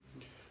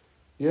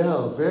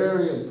Yeah,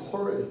 very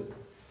important.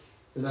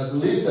 And I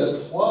believe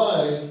that's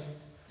why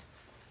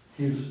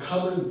he's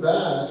coming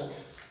back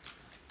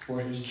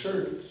for his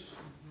church.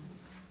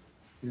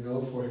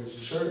 For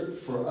his church,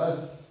 for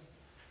us.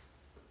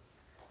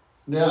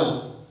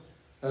 Now,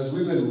 as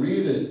we've been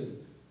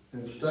reading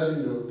and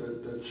studying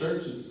the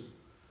churches,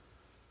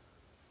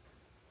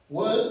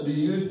 what do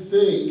you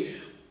think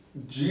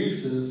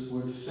Jesus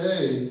would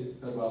say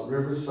about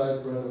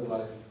Riverside Bread of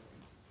Life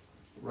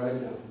right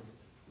now?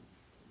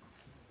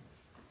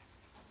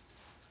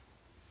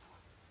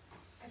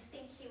 I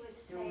think he would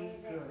say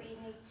that we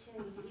need to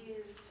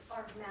use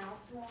our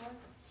mouths more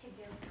to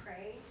give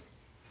praise.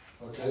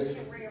 Okay. And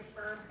to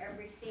reaffirm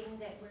everything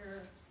that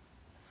we're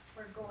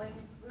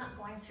not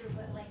going through,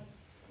 but like.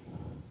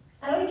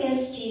 I would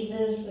guess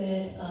Jesus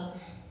would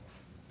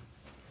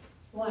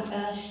want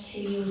us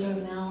to use our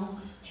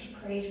mouths to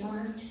praise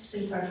more, to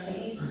speak our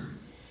faith,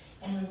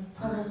 and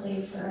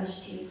probably for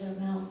us to use our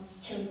mouths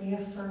to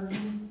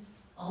reaffirm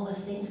all the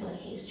things that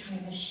he's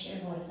trying to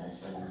share with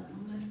us in that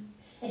moment.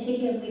 I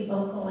think if we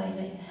vocalize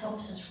it, it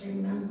helps us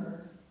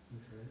remember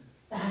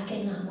back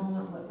in that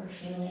moment what we're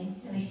feeling.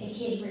 And I think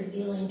he's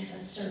revealing to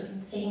us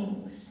certain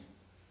things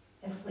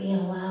if we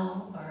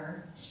allow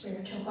our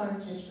spiritual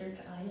hearts, the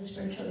spiritual eyes, the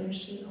spiritual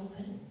ears to be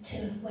open to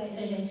what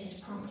it is he's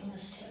prompting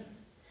us to.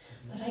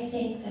 But I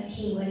think that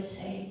he would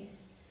say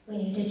we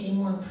need to do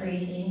more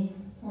praising,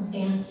 more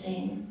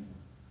dancing,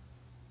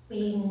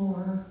 be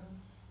more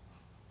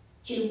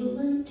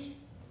jubilant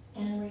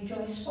and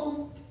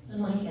rejoiceful, is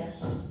my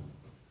guess.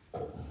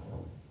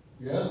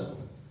 Yeah.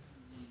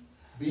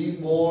 Be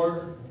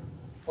more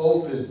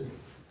open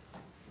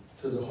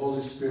to the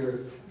Holy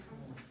Spirit.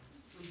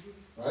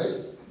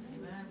 Right?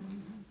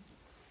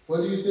 What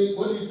do you think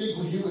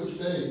he would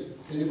say?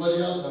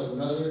 Anybody else have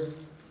another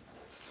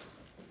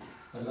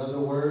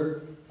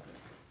word?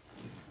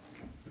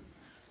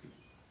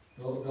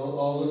 Don't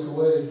all look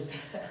away.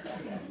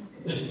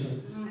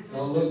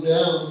 Don't look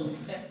down.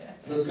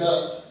 Look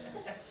up.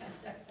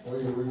 For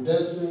your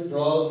redemption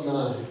draws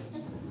nigh.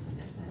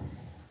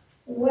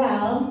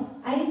 Well,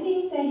 I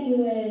think that he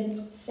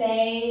would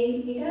say,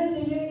 you guys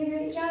are doing a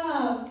great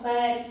job,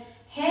 but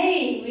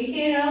hey, we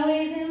can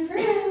always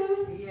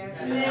improve.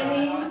 Yeah. You know what I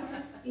mean?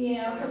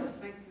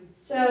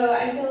 So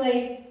I feel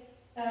like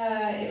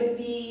it would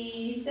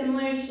be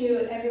similar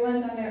to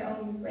everyone's on their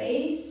own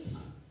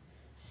race.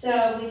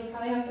 So we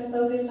probably have to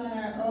focus on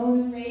our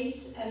own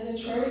race as a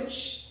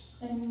church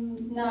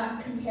and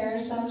not compare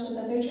ourselves with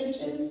other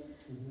churches.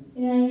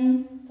 You know what I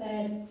mean?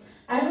 But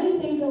I really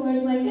think the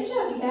Lord's like, good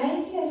job, you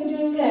guys. You guys are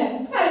doing good.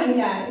 I'm proud of you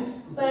guys.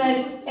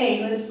 But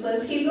hey, let's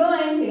keep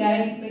going. We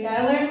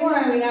gotta learn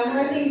more. We got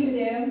more things to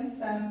do.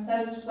 So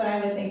that's what I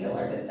would think the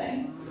Lord would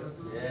say.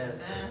 Yes,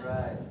 that's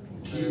right.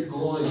 Keep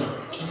going.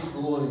 Keep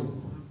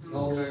going.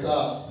 Don't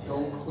stop.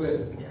 Don't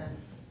quit.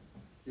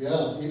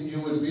 Yeah, you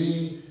would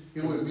be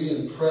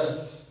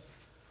impressed.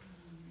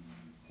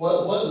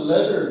 What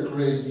letter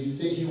grade do you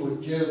think he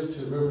would give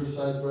to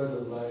Riverside Bread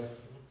of Life?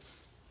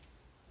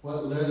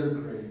 What letter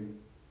grade?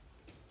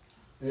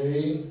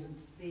 A?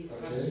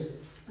 Okay.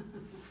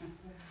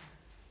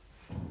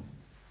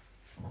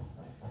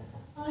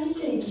 I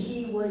think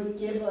he would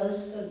give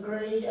us a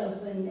grade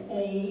of an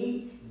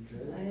A.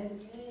 Okay.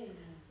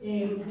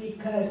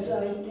 Because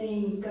I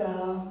think,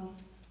 I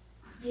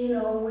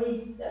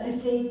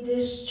think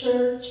this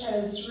church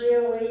has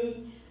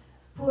really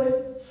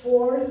put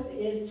forth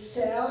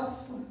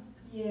itself,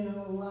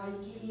 like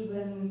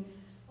even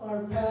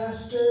our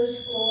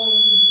pastors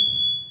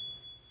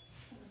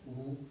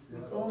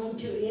going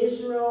to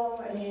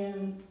Israel,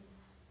 and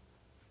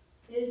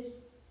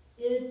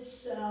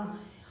it's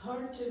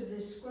hard to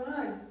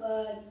describe,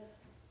 but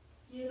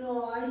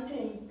I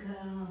think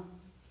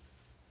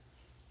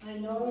I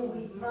know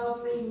we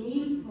probably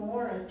need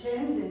more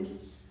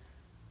attendance,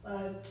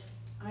 but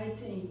I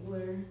think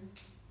we're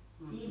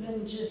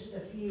even just a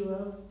few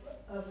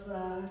of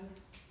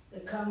the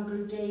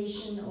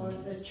congregation or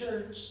the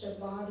church, the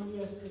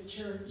body of the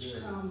church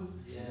come.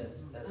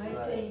 Yes, that's I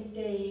right. think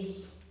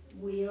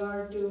we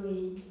are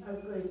doing a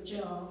good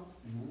job.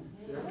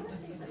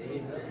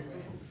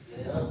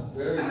 Yeah,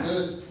 very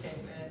good.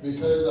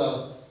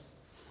 Because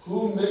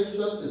who makes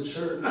up the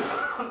church?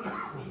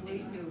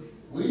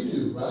 We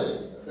do,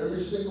 right?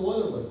 Every single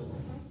one of us.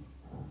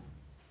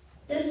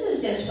 This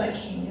is just what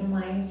came to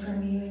mind for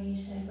me when you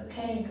said, what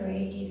kind of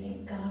grade do you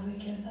think God would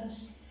give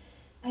us?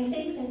 I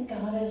think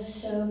that God is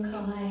so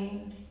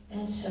kind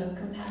and so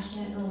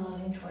compassionate and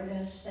loving toward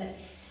us that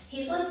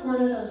he's like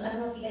one of those, I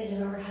don't know if you guys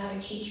have ever had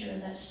a teacher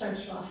that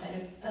starts off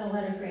at a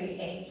letter grade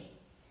A.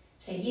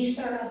 So you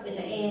start off with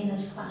an A in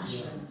this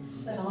classroom,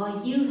 but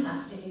all you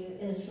have to do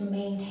is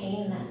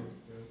maintain that.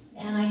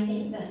 And I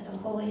think that the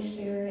Holy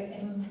Spirit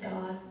and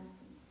God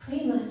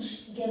pretty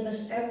much give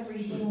us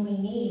everything we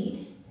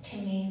need to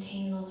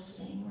maintain those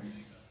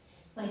things.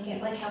 Like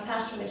how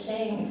Pastor was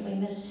saying, if we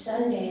miss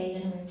Sunday,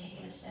 then we're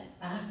taking a step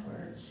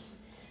backwards.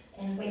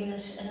 And if we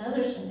miss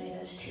another Sunday,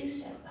 that's 2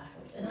 steps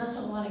backwards. And that's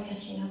a lot of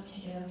catching up to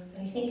do.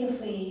 And I think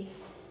if we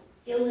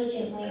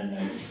diligently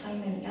make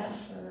time and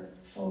effort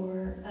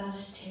for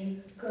us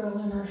grow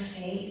in our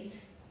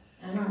faith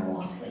and our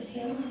walk with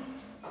Him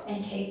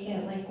and take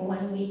it like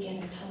 1 week at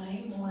a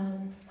time,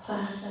 one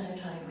class at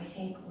a time. I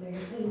think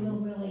we will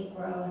really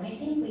grow, and I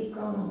think we've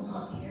grown a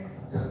lot here.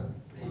 Yeah.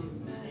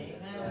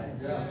 Amen.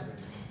 Yeah.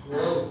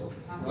 Growth,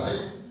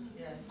 right?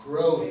 Yes.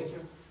 Growth.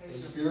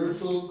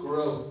 Spiritual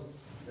growth.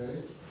 Okay?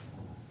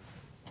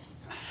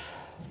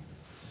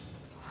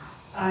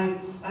 I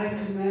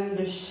commend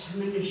this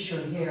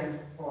ministry here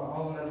for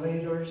all the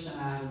leaders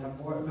and the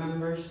board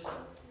members,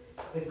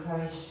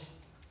 because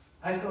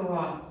I go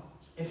out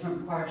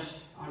different parts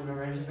on the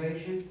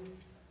reservation,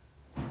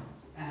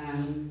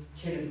 and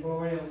to the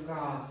glory of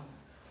God,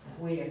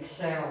 we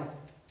excel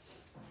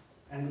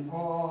in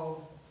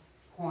all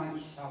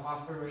points of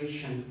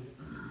operation,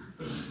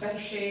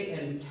 especially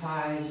in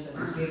tithes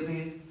and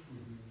giving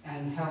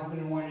and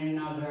helping one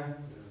another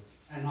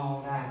and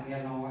all that, you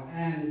know.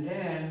 And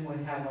then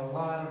we have a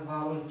lot of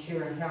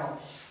volunteer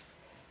helps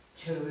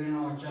to, you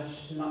know,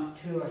 just not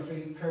 2 or 3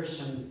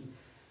 person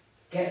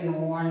getting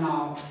worn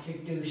out to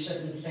do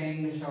certain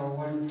things, or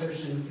one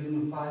person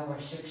doing 5 or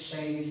 6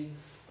 things.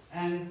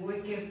 And we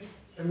give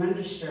the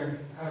minister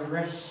a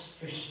rest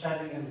to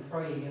study and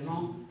pray, you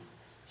know.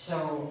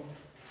 So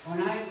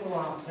when I go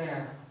out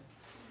there,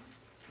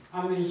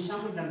 I mean,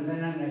 some of them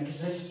been in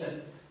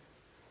existence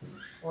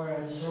for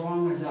as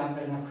long as I've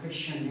been a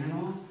Christian, you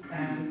know,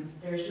 and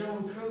there's no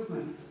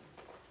improvement.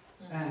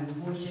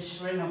 And we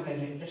just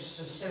renovated this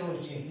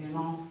facility, you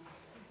know,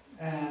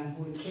 and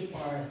we keep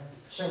our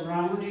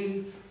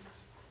surrounding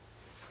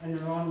in a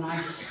real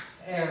nice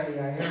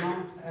area, you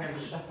know,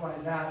 and stuff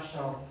like that.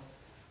 So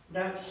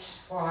that's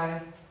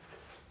why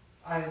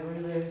I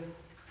really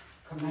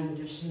commend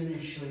this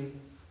ministry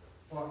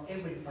for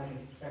everybody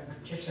that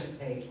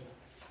participates,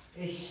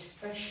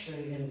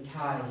 especially in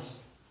tithes.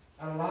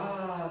 A lot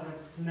of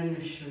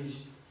ministries,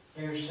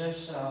 there's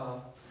just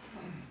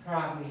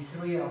probably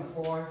 3 or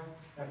 4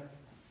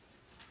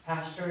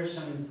 pastors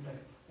and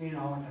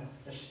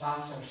the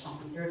spouse or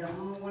something. They're the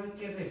only one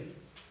giving,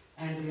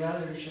 and the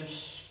others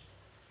just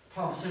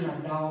tossing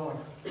 $1.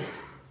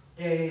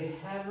 They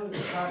haven't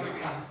got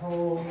a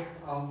hold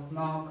of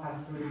Malachi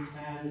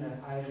 3:10 that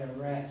either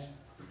rest.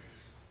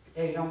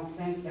 They don't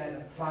think that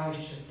applies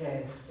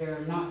today.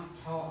 They're not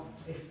taught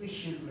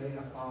efficiently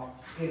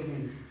about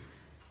giving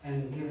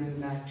and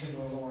giving back to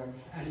the Lord.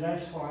 And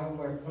that's why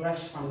we're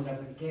blessed from the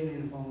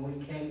beginning when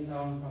we came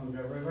down from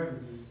the river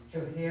to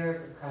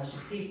here, because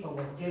people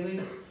were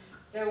giving.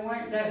 There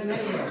weren't that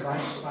many of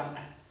us, but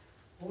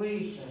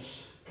we just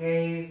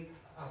gave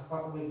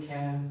what we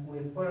can. We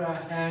put our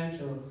hand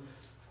to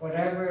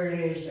whatever it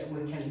is that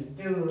we can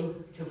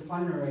do to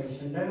fundraise.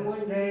 And then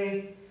one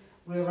day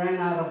we ran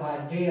out of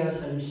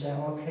ideas and said,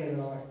 okay,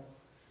 Lord,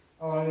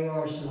 all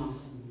yours now.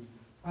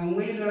 When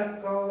we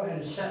let go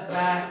and sat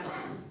back,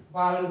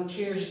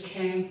 volunteers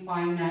came,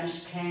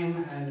 finance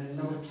came, and in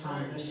no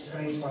time this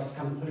place was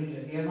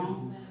completed, you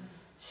know?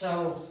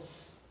 So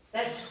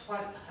that's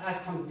what I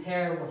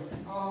compare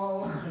with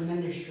all the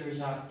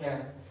ministries out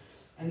there.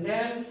 And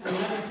then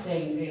another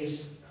thing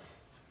is,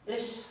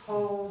 this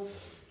whole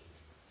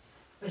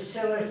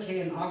facility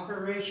and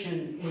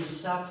operation is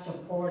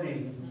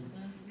self-supporting.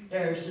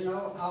 There's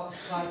no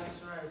outside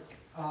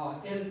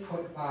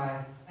input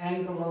by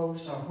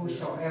Anglos or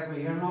whosoever,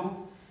 you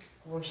know.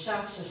 We're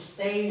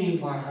self-sustaining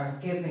by our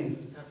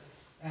giving.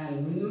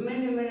 And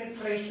many, many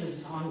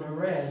places on the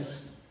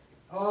res,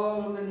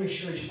 all the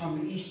ministries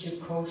from east to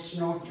coast,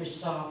 north to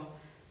south,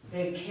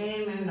 they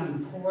came in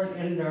and poured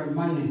in their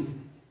money,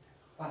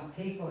 but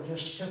people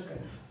just took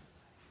it,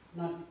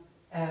 not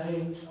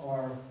adding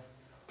or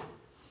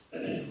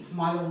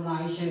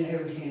modernizing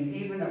everything,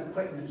 even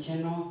equipment,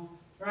 you know.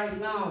 Right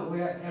now,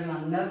 we're in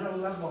another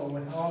level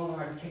with all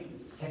our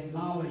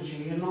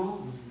technology, you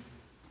know.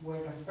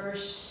 We're the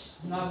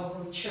first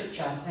Navajo church,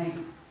 I think,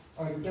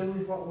 are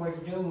doing what we're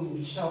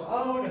doing. So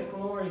all the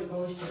glory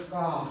goes to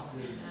God.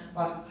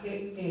 But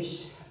it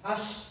is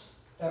us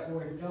that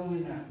we're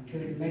doing that,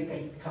 to make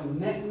a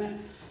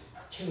commitment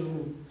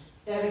to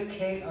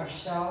dedicate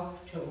ourselves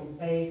to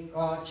obey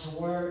God's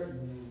word,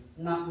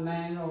 not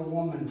man or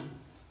woman.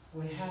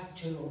 We have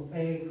to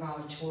obey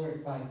God's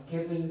word by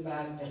giving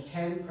back the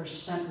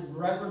 10%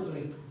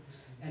 reverently,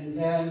 and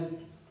then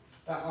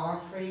the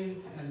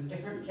offering and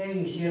different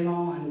things, you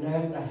know, and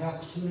then the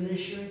helps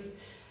ministry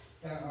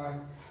that are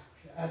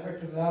ever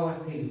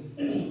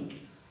developing.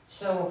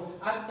 So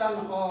I've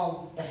done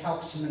all the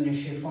helps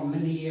ministry for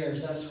many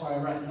years. That's why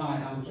right now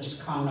I'm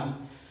just kind of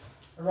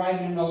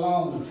riding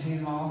alone,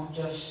 you know,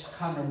 just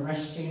kind of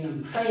resting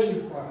and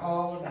praying for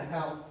all the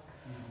help.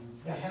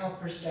 The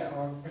helpers that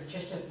are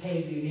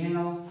participating, you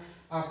know.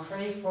 I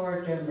pray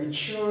for their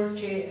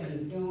maturity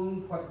and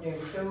doing what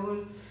they're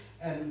doing.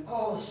 And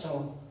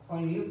also,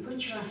 when you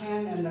put your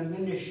hand in the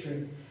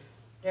ministry,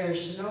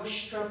 there's no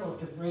struggle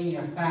to bring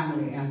your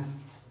family in.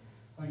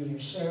 When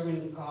you're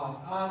serving God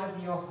out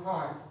of your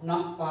heart,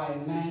 not by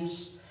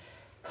man's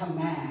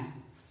command.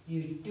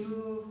 You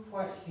do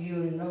what you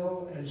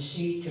know and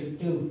see to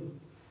do.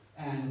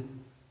 And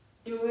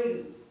do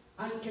it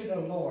unto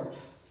the Lord.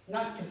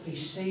 Not to be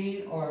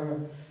seen or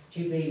to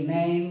be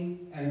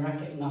named and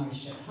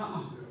recognized.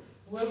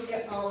 We'll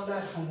get all of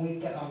that when we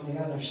get on the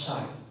other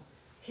side.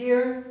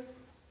 Here,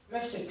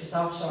 let's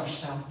exhaust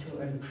ourselves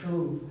to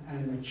improve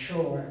and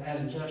mature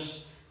and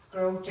just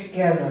grow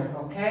together,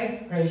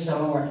 okay? Praise the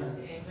Lord.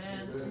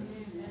 Amen.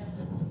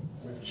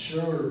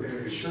 Mature,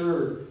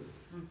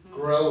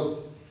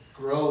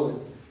 growing.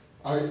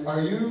 Are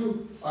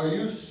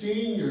you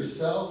seeing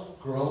yourself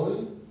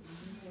growing?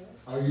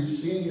 Are you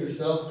seeing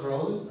yourself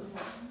growing?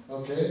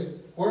 Okay.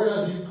 Where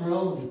have you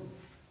grown?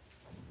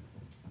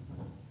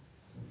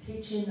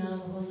 Teaching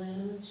Navajo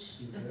language.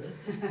 Okay.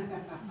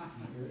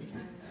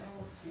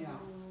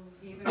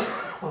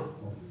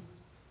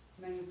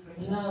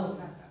 Love,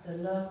 the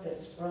love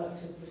that's brought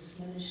to this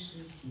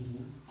ministry,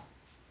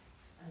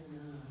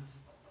 and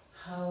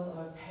how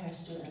our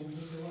pastor and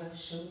his wife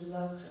showed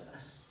love to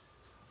us.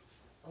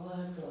 Oh, I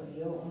thought,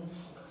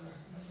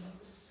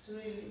 this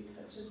really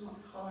touches my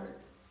heart.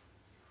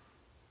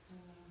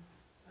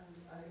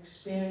 I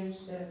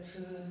experienced that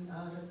too, and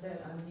out of that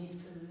I need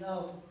to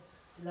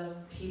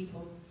love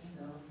people,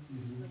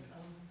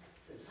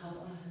 that's how I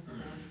have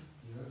done.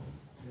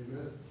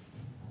 Yeah.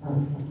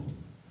 Amen.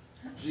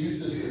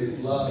 Jesus is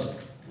love.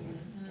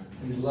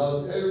 He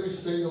loved every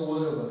single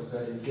one of us,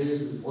 that he gave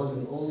his one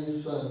and only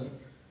Son,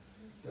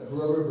 that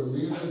whoever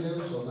believes in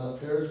him shall not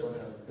perish but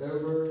have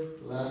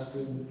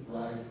everlasting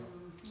life.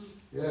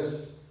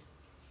 Yes.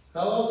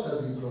 How else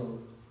have you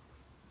grown?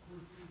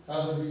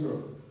 How have you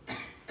grown?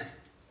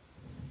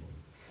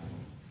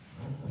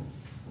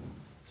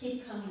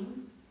 Keep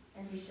coming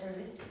every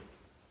service.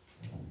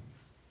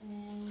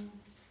 And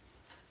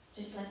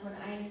just like what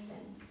I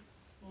said,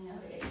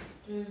 it's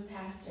through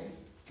Pastor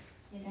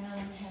Yadal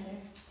and Heather,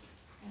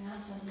 and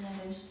also the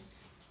others,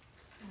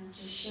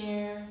 to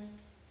share.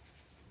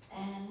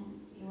 And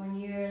when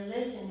you're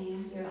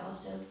listening, you're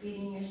also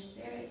feeding your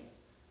spirit.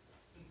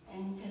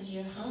 And because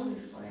you're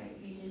hungry for it,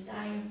 you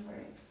desire for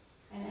it.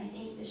 And I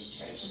think this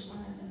church is one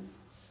of them.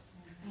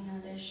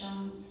 They're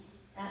shown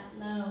that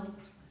love.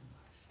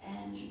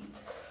 And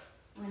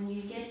when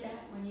you get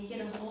that, when you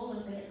get a hold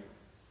of it,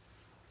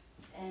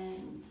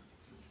 and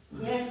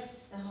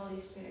yes, the Holy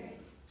Spirit,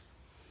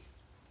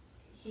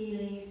 he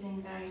leads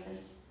and guides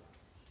us.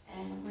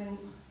 And when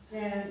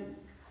it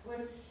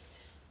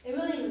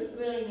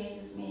really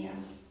amazes me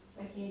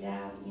with you,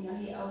 Dad,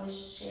 he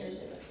always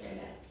shares it up there,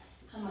 that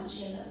how much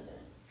he loves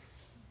us.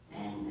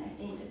 And I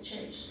think the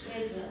church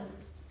is love.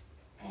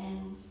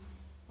 And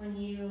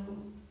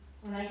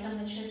when I come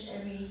to church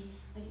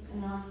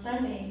on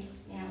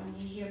Sundays, when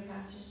you hear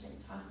pastors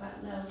talk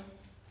about love,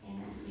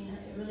 and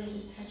it really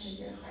just touches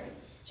your heart,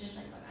 just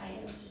like what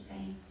I was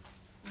saying.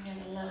 You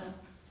gotta love,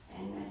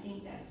 and I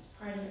think that's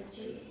part of it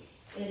too.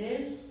 It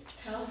is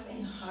tough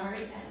and hard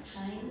at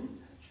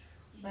times,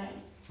 but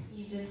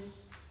you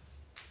just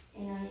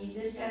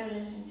gotta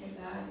listen to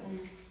God and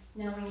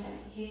knowing that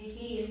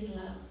He is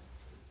love,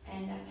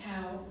 and that's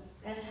how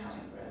I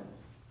grow.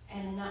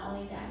 And not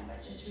only that,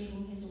 but just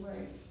reading His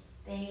Word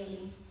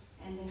daily,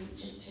 and then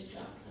just to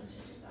draw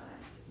closer to God.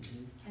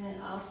 Mm-hmm. And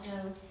then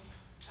also,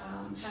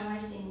 how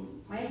I've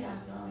seen myself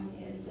growing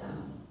is,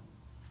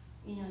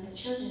 the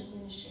children's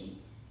ministry.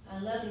 I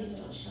love these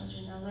little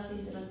children. I love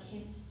these little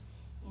kids.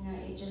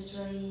 It just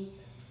really,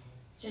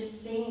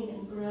 just seeing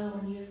them grow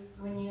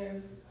when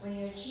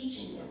you're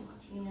teaching them.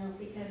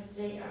 Because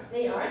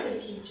they are the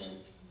future.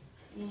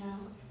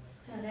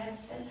 So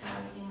that's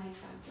how I see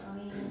myself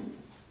growing. And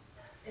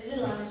there's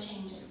a lot of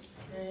changes.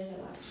 There is a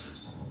lot of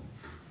changes.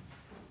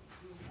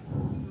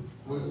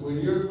 When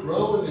you're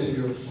growing in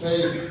your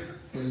faith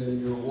and in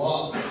your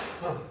walk,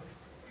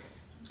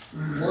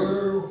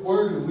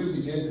 where do we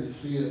begin to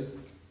see it?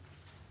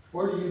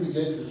 Where do you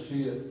begin to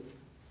see it?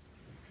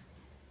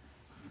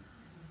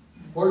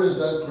 Where does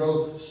that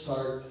growth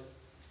start?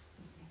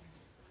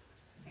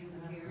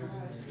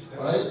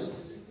 Right?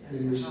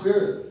 In your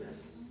spirit.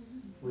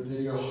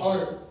 Within your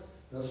heart.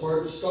 That's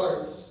where it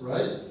starts,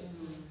 right?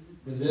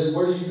 And then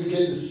where do you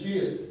begin to see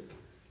it?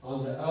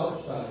 On the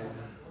outside,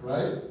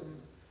 right?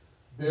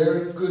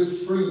 Bearing good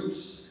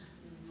fruits.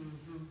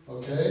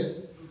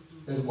 Okay?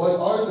 And what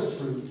are the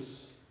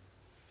fruits?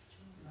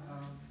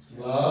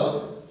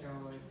 Love,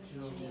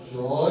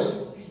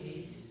 joy,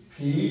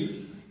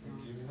 peace,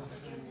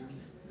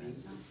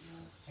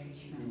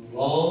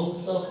 long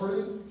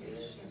suffering,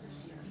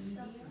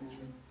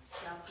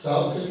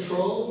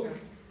 self-control,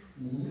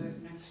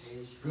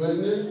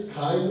 goodness,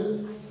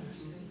 kindness,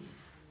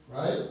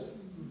 right?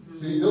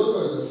 See, those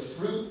are the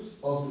fruit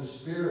of the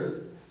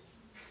Spirit.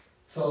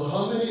 So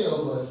how many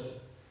of us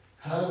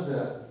have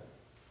that?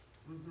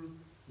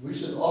 We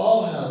should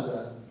all have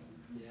that.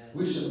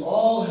 We should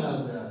all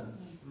have that.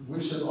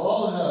 We should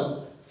all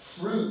have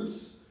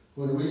fruits.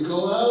 When we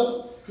go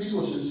out,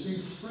 people should see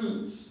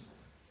fruits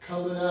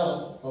coming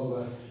out of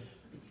us.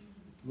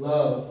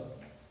 Love.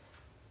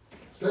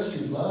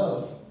 Especially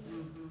love.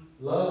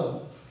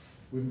 Love.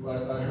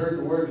 I heard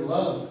the word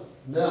love.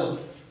 Now,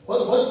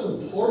 what's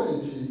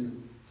important to you?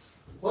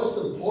 What's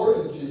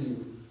important to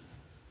you?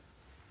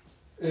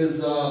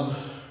 Is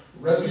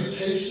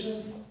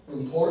reputation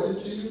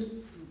important to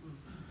you?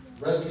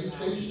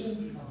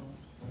 Reputation?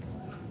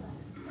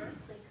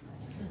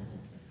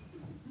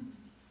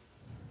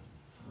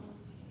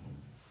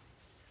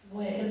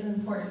 What is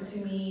important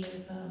to me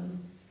is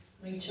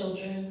my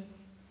children,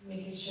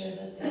 making sure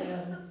that they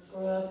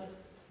grow up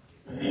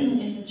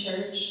in the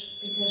church,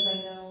 because I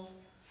know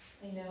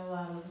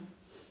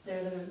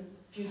they're the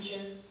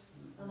future,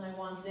 and I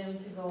want them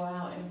to go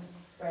out and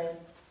spread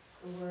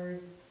the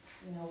word,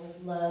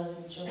 with love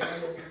and joy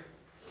and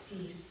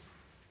peace.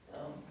 So,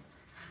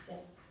 yeah.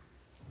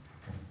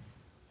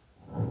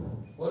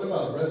 What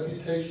about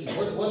reputation?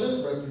 What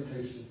is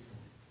reputation?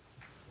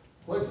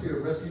 What's your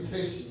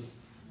reputation?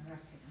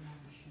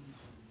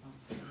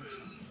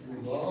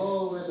 Move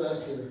all the way back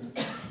here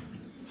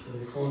to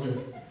the corner.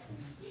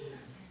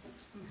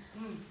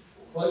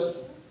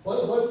 What's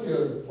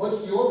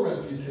your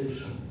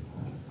reputation?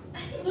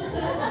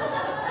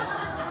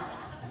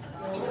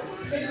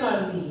 Pick on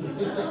me.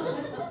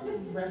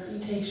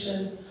 Reputation.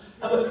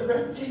 But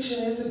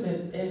reputation is a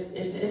bit.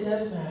 It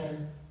does matter,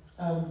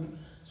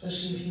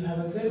 especially if you have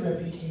a good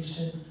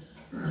reputation.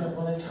 You don't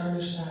want to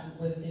tarnish that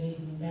with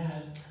anything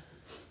bad.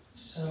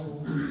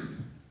 So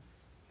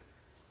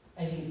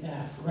I think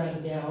that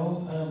right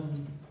now,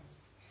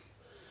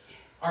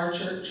 our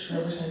church,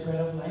 Riverside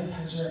Bread of Life,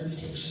 has a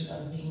reputation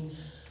of being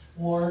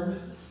warm,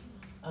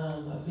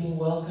 of being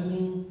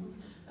welcoming,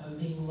 of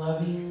being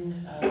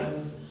loving,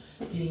 of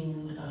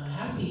being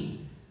happy.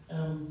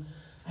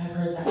 I've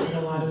heard that from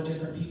a lot of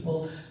different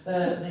people.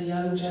 The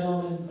young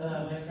gentleman,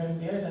 my friend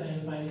Bear that I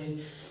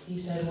invited, he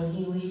said when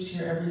he leaves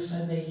here every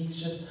Sunday,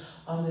 he's just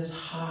on this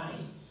high.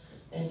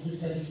 And he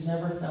said he's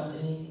never felt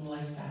anything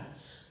like that.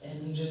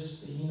 And he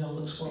just,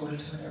 looks forward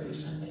to it every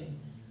Sunday.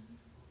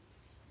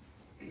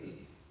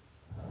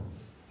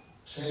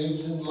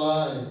 Changing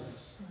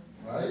lives,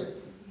 right?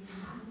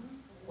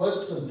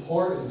 What's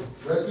important,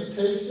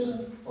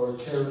 reputation or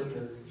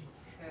character?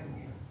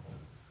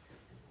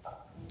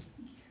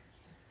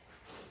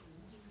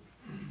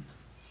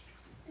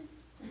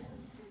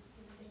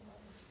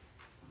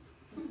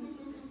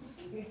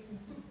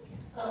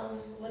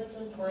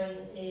 What's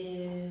important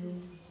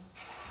is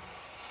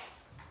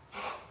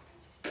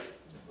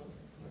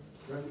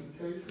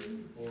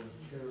reputation or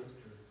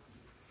character?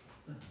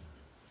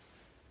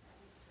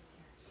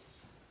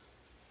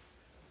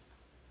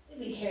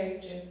 maybe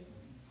character,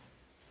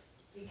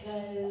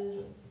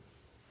 because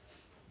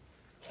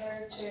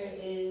character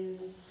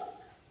is,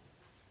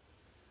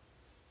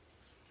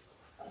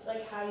 it's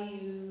like how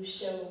you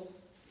show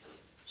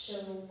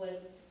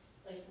what,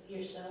 like,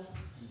 yourself,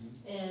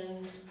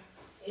 and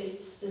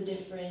it's the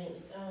different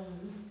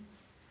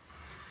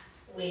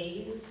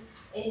ways,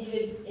 in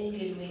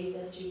good ways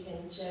that you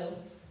can show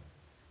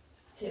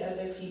to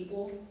other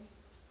people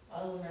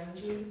all around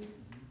you.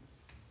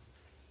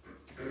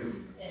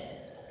 And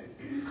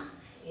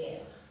yeah.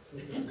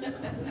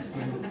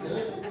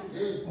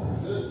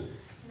 Good.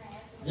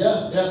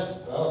 Yeah.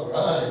 All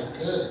right,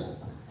 good.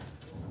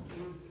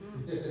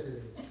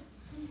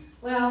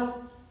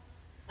 Well,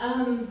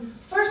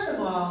 first of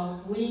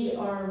all, we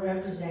are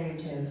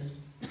representatives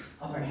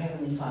of our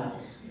Heavenly Father.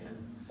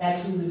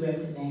 That's who we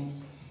represent.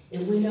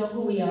 If we know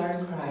who we are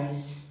in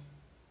Christ,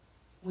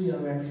 we are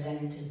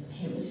representatives of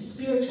Him. It's a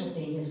spiritual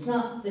thing. It's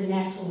not the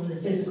natural and the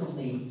physical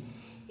thing.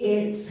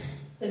 It's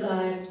the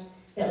God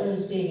that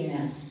lives big in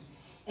us.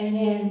 And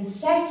then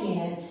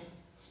second,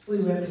 we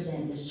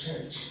represent this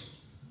church.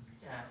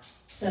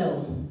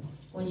 So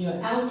when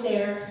you're out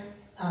there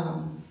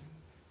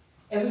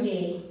every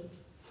day,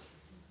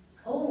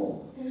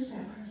 oh, there's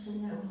that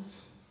person that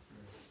was,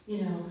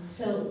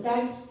 so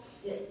that's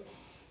it.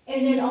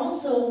 And then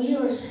also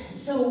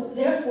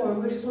therefore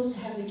we're supposed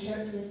to have the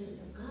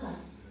characteristics of God.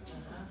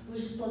 We're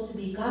supposed to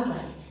be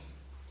godlike.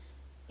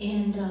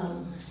 And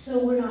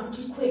so we're not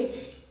too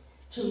quick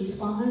to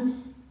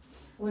respond.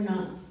 We're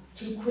not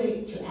too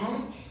quick to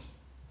act.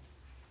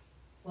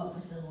 What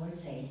would the Lord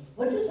say?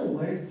 What does the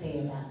Word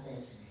say about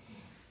this?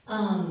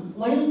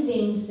 One of the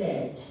things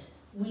that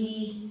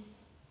we,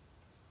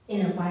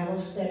 in a Bible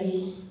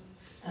study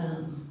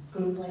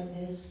group like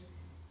this,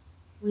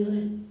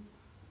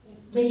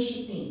 makes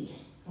you think,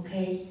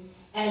 okay?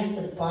 As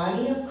the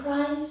body of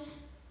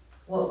Christ,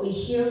 what we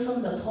hear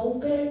from the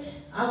pulpit,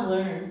 I've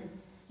learned,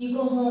 you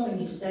go home and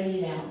you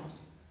study it out.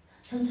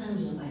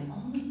 Sometimes you're like,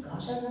 oh my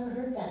gosh, I've never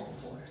heard that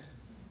before.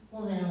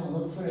 Well, then I'm going to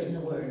look for it in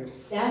the Word.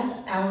 That's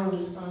our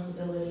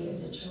responsibility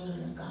as the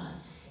children of God,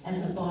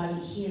 as a body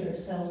here.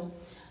 So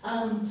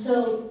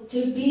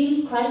to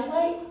be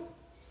Christ-like,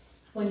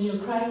 when you're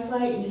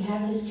Christ-like and you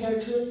have His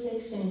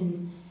characteristics,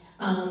 and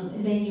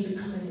then you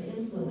become an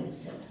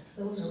influence to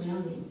those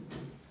around you,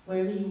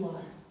 wherever you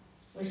are.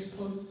 We're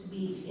supposed to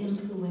be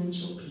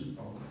influential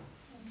people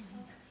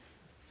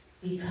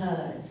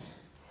because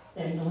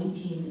the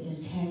anointing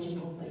is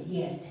tangible, but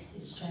yet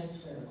it's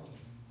transferable.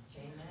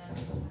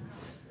 Amen.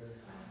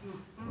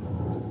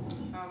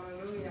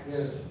 Hallelujah.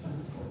 Yes,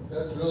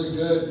 that's really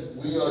good.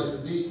 We are to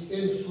be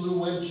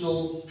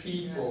influential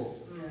people,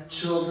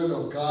 children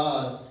of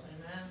God.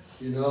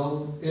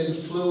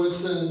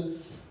 Influencing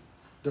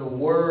the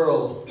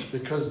world,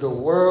 because the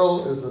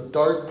world is a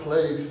dark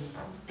place.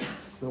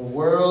 The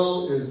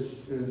world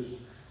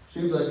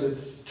seems like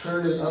it's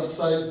turning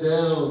upside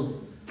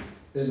down,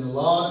 and a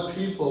lot of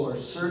people are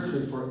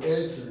searching for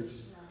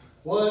answers.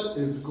 What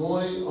is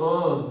going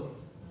on?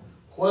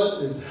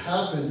 What is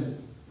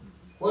happening?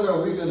 What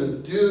are we going to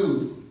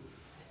do?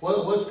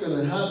 What's going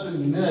to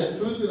happen next?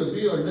 Who's going to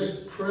be our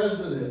next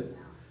president?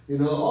 You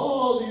know,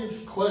 all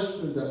these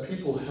questions that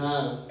people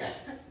have,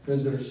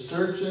 and they're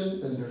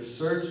searching, and they're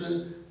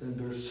searching, and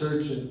they're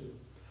searching.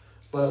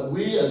 But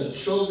we as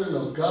children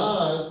of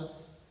God,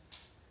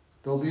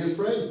 don't be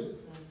afraid.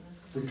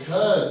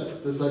 Because,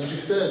 just like you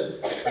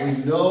said,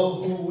 we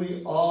know who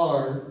we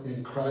are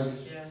in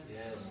Christ.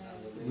 Yes.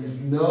 We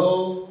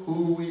know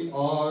who we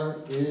are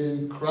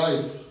in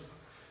Christ.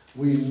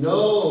 We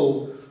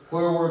know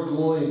where we're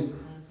going.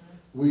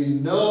 We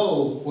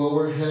know where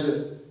we're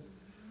headed.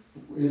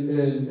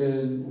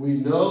 And we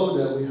know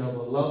that we have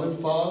a loving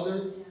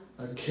Father,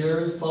 a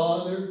caring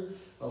Father,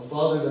 a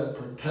Father that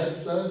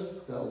protects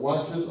us, that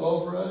watches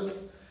over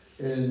us.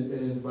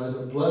 And by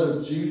the blood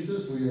of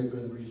Jesus, we have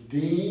been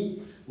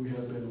redeemed. We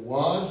have been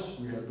washed.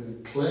 We have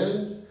been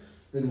cleansed.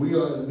 And we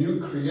are a new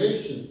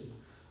creation.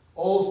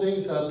 All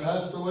things have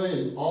passed away,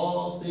 and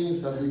all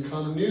things have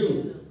become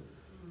new.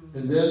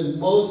 And then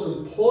most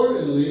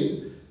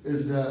importantly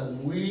is that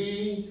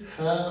we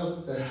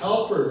have a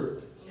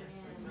helper.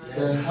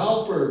 The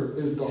helper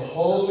is the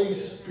Holy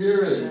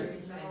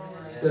Spirit.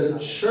 The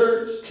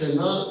church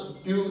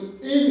cannot do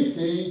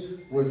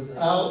anything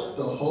without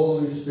the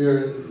Holy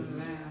Spirit.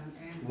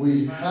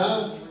 We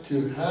have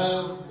to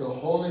have the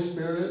Holy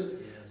Spirit.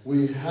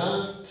 We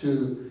have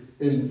to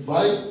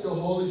invite the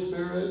Holy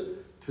Spirit,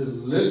 to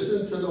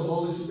listen to the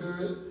Holy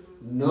Spirit,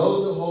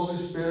 know the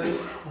Holy Spirit.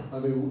 I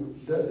mean,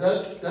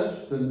 that's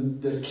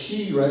the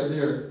key right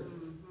there.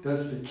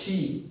 That's the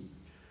key.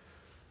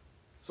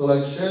 So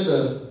like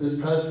Shanda, this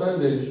past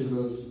Sunday, she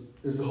goes,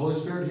 is the Holy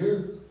Spirit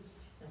here?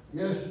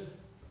 Yes.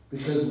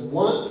 Because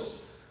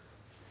once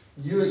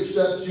you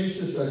accept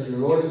Jesus as your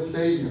Lord and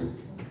Savior,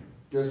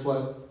 guess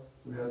what?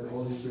 We have the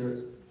Holy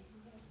Spirit.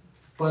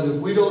 But if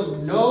we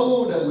don't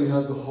know that we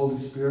have the Holy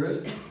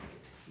Spirit,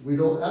 we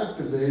don't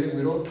activate it,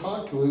 we don't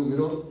talk to it, we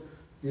don't,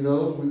 we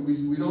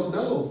don't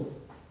know.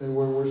 And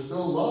we're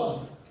still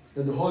lost.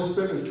 And the Holy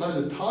Spirit is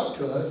trying to talk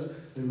to us,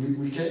 and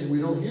we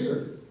don't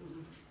hear.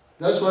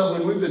 That's why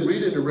when we've been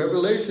reading the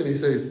Revelation, he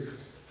says,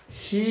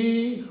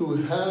 he who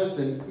has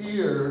an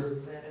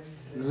ear,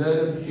 let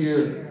him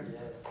hear.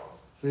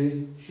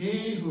 See?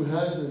 He who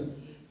has an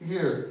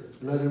ear,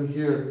 let him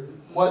hear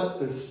what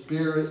the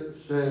Spirit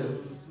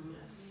says.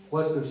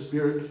 What the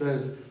Spirit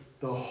says.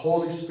 The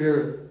Holy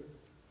Spirit.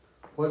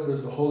 What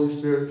does the Holy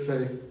Spirit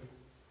say?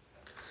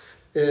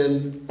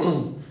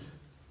 And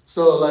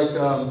so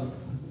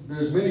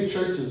there's many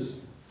churches.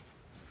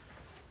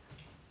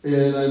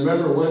 And I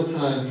remember one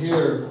time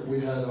here,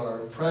 we had our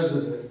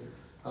president,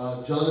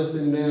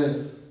 Jonathan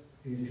Nance.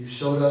 He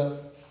showed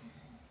up.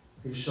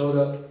 He showed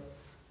up.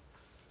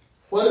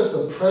 What if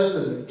the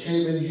president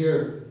came in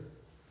here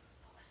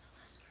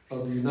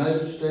of the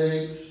United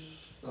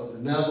States, of the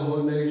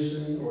Navajo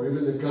Nation, or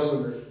even the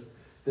governor?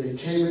 They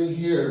came in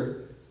here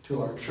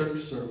to our church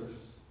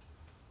service.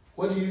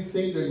 What do you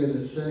think they're going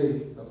to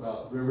say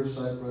about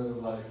Riverside Bread of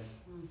Life?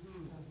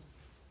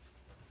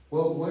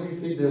 What do you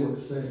think they would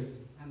say?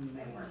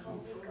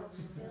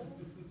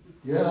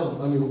 Yeah,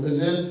 I mean,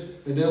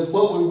 and then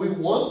what would we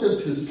want them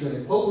to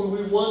say? What would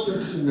we want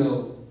them to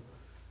know?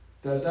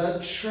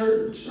 That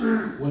church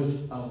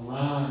was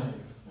alive.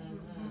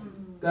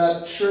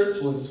 That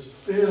church was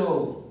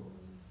filled.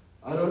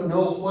 I don't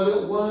know what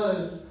it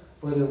was,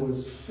 but it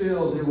was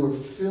filled. They were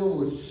filled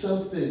with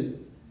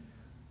something.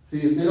 See,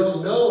 if they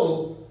don't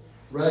know,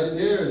 right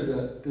there is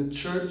that the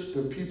church,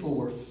 the people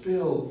were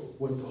filled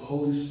with the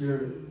Holy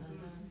Spirit.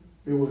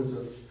 It was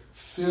a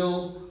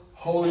filled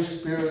Holy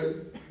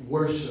Spirit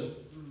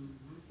worship.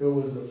 It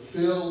was a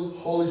filled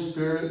Holy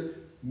Spirit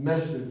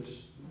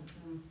message.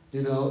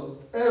 You know,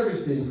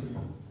 everything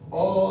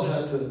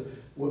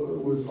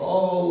was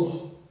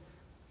all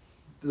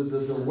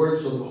the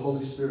works of the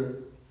Holy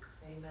Spirit.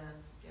 Amen.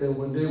 And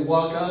when they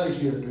walk out of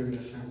here, they're going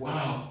to say,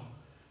 wow,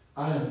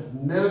 I have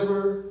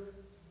never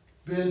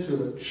been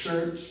to a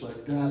church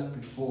like that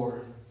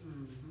before.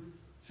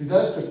 See,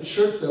 that's the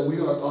church that we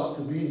ought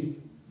to be.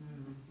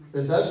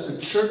 And that's the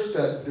church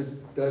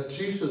that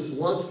Jesus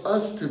wants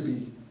us to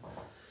be.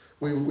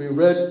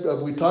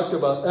 We talked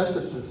about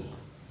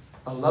Ephesus,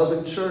 a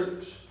loving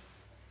church.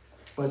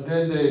 But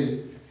then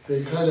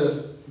they kind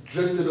of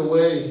drifted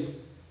away.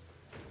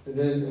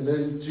 And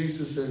then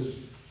Jesus says,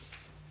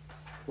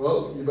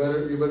 well, you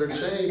better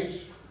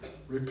change.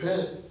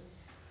 Repent.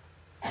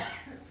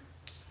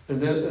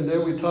 And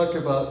then we talked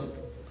about,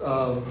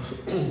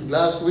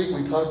 last week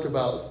we talked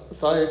about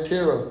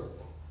Thyatira.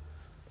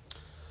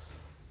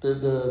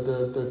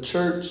 The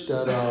church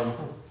that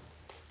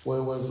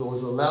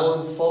was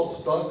allowing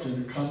false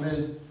doctrine to come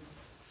in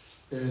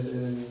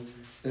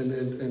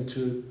and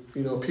to,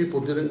 people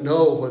didn't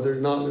know whether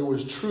or not it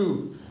was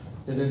true.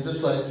 And then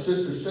just like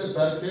Sister said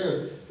back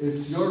here,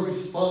 it's your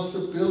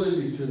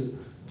responsibility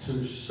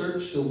to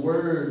search the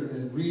Word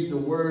and read the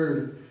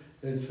Word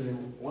and say,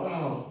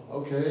 wow,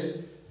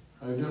 okay,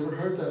 I've never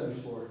heard that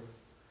before.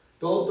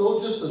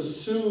 Don't just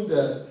assume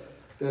that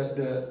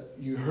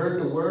you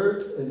heard the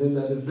Word and then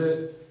that is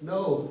it.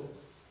 No.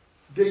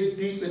 Dig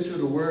deep into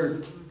the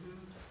Word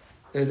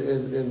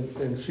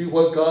and see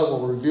what God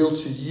will reveal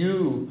to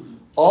you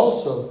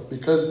also,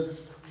 because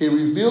He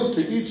reveals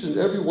to each and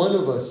every one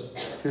of us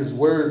His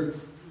Word.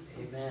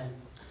 Amen.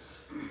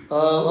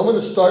 I'm going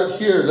to start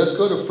here. Let's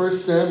go to 1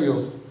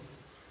 Samuel.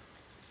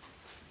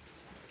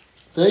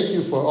 Thank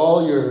you for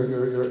all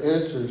your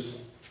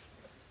answers.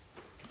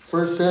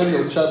 1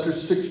 Samuel chapter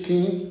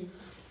 16,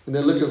 and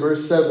then look at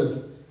verse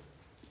 7.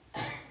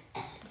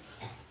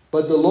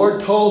 But the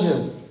Lord told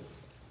him,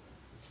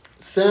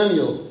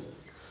 Samuel,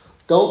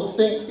 don't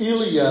think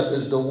Eliab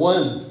is the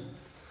one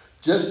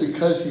just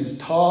because he's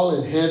tall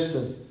and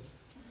handsome.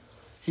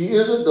 He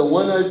isn't the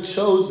one I've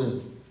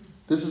chosen.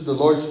 This is the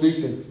Lord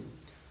speaking.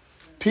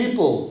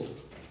 People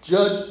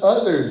judge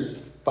others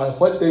by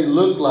what they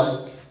look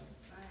like,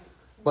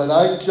 but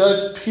I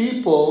judge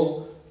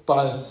people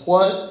by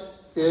what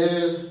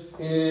is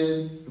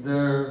in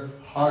their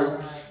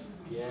hearts.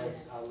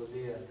 Yes,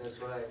 hallelujah. That's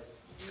right.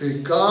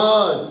 See,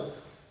 God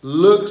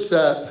looks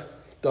at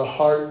the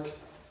heart.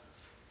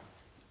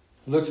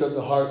 Looks at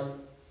the heart.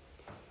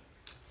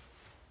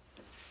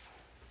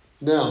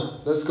 Now,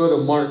 let's go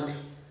to Mark.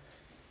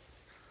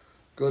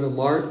 Go to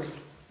Mark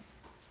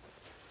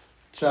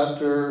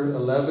chapter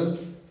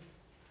 11.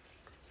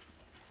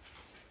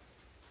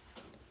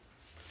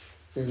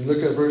 And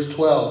look at verse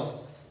 12.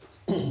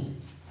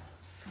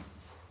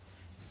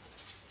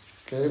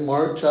 Okay,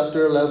 Mark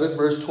chapter 11,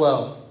 verse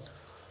 12.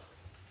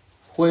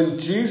 When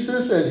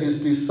Jesus and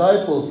his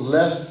disciples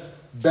left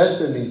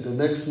Bethany the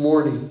next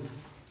morning,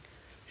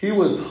 he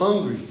was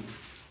hungry.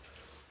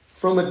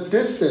 From a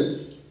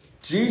distance,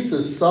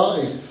 Jesus saw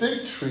a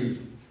fig tree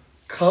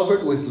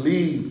covered with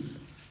leaves,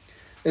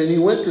 and he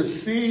went to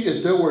see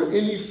if there were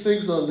any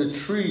figs on the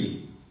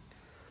tree.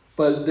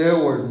 But there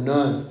were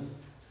none,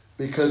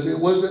 because it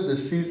wasn't the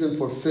season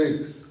for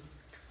figs.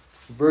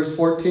 Verse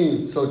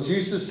 14, so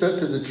Jesus said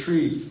to the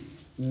tree,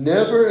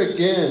 never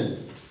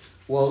again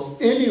will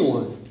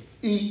anyone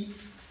eat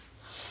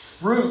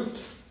fruit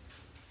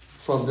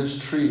from this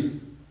tree.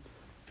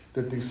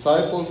 The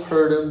disciples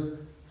heard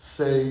him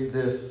say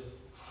this.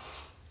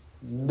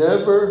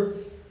 Never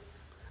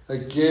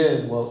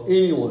again will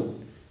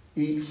anyone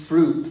eat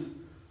fruit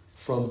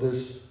from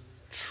this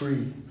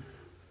tree.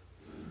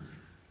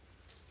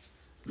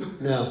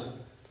 Now,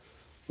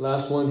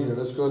 last one here.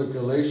 Let's go to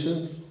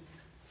Galatians.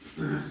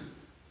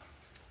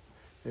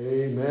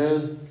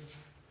 Amen.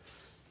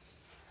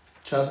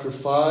 Chapter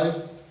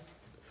 5.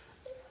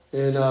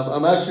 And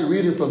I'm actually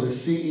reading from the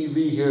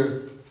CEV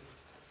here.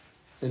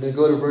 And then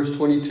go to verse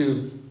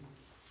 22.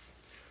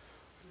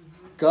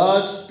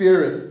 God's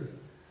Spirit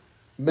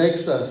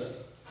makes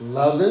us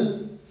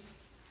loving,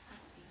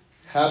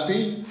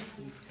 happy,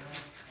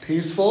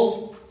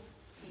 peaceful,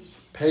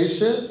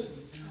 patient,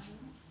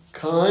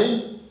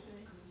 kind,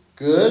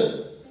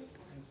 good,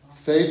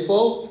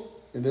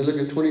 faithful, and then look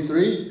at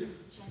 23,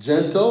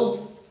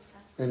 gentle,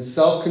 and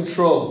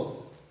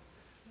self-control.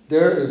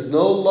 There is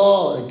no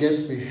law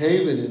against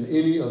behaving in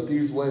any of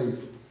these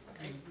ways.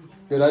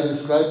 Did I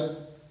describe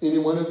any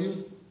one of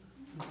you?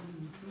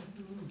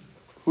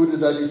 Who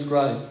did I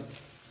describe?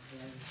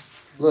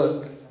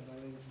 Look,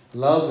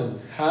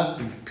 loving,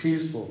 happy,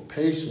 peaceful,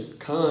 patient,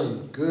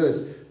 kind,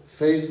 good,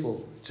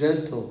 faithful,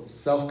 gentle,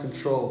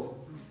 self-control.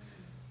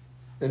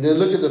 And then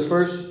look at the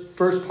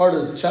first part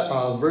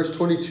of verse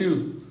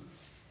 22.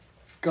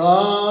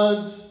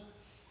 God's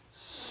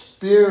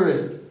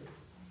Spirit,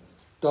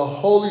 the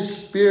Holy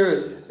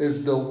Spirit,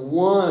 is the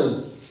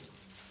one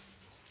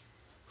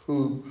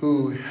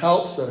who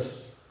helps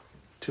us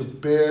to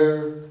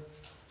bear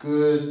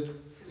good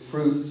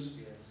fruits,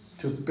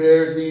 to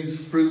bear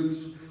these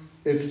fruits.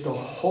 It's the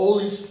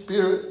Holy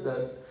Spirit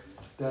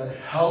that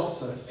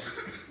helps us.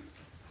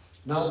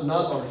 Not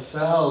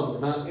ourselves, or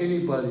not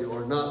anybody,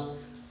 or not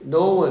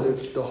no one.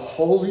 It's the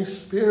Holy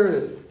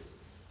Spirit.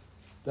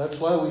 That's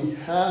why we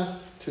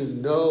have to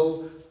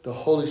know the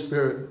Holy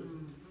Spirit.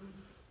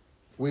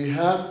 We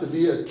have to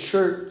be a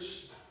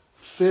church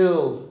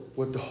filled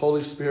with the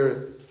Holy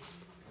Spirit.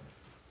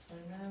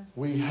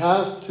 We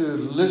have to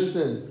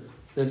listen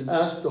and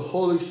ask the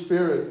Holy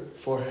Spirit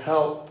for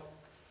help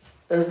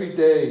every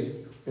day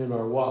in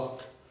our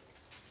walk.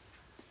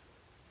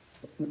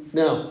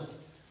 Now,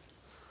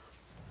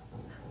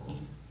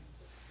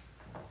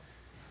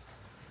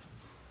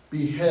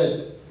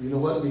 behead. You know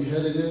what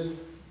beheaded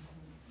is?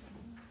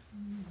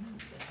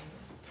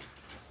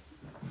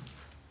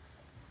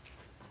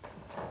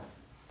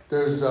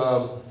 There's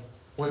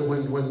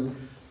when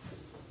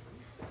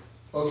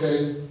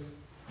okay.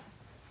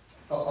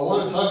 I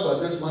want to talk about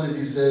this one of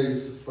these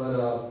days,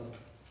 but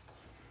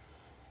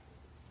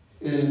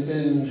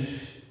in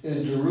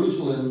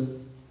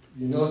Jerusalem,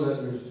 you know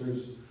that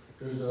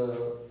there's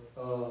a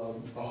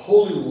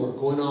holy war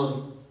going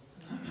on.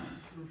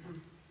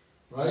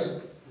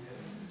 right?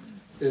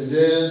 And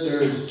then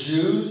there's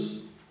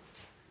Jews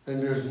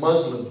and there's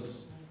Muslims.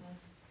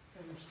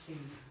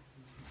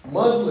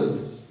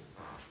 Muslims,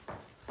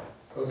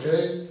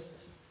 okay?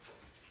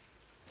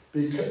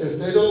 Because if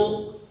they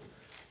don't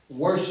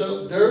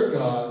worship their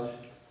God,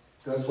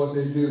 that's what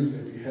they do.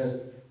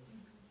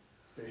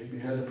 They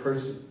behead a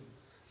person.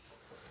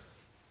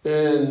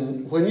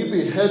 And when you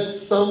behead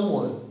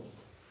someone,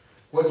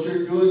 what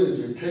you're doing is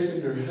you're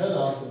taking their head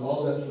off, and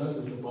all that's left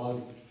is the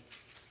body.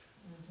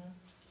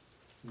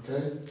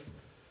 Okay?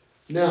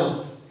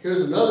 Now,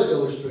 here's another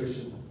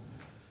illustration.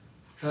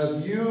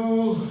 Have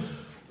you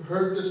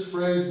heard this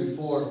phrase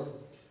before?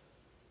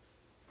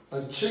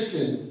 A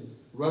chicken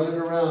running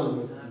around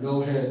with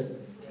no head.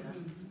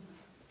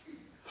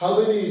 How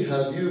many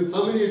of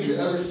you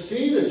ever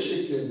seen a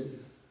chicken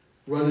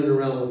running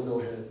around with no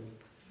head?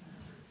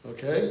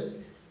 Okay?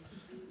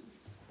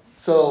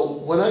 So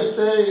when I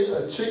say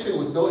a chicken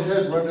with no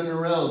head running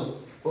around,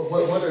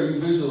 what are you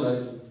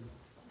visualizing?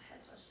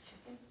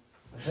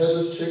 A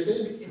headless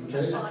chicken?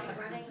 Okay. Body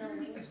running, the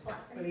wings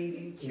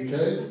flapping.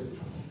 Okay.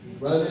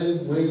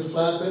 Running, wings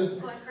flapping.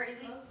 Going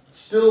crazy.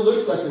 Still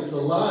looks like it's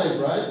alive,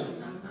 right?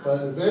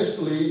 But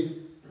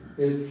eventually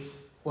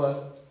it's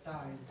what?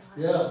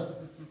 Yeah.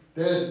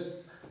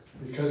 Dead.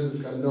 Because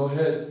it's got no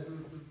head.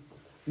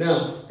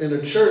 Now, in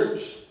a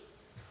church,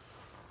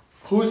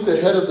 who's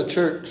the head of the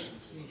church?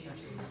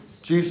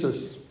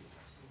 Jesus.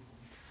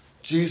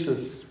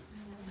 Jesus.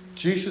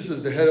 Jesus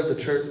is the head of the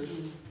church.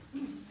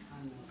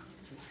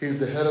 He's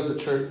the head of the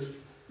church.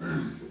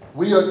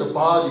 We are the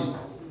body.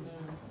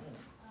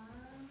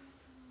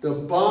 The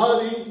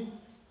body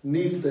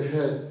needs the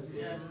head.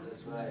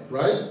 Yes.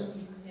 Right?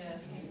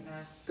 Yes.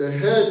 The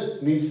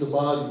head needs the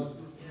body.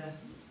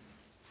 Yes.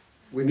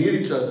 We need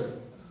each other.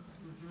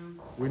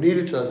 We need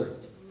each other.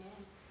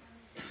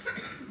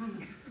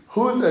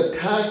 Who's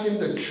attacking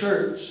the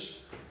church,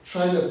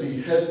 trying to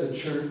behead the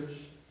church?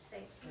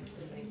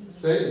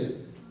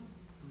 Satan.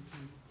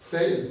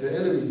 Satan, the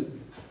enemy.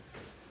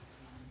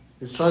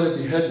 He's trying to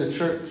behead the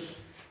church.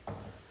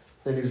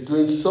 And he's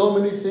doing so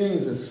many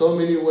things in so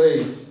many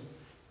ways.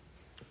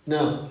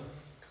 Now,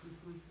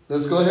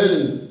 let's go ahead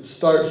and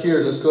start here.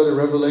 Let's go to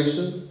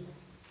Revelation.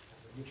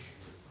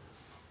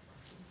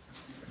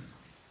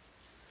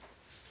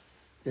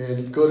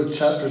 And go to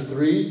chapter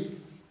 3.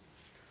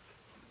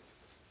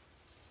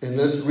 And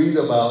let's read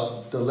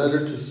about the letter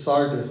to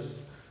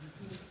Sardis.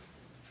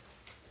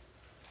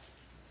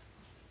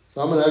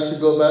 So I'm going to actually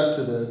go back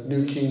to the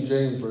New King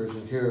James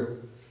Version here.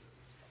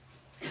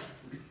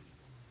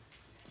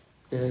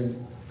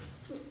 In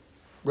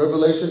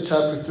Revelation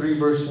chapter 3,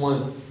 verse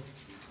 1.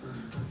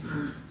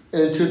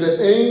 And to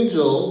the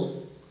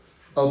angel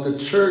of the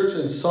church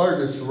in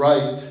Sardis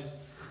write,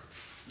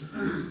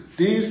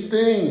 these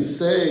things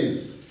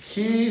says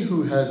he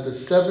who has the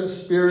 7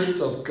 spirits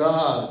of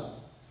God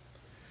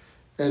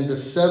and the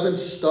 7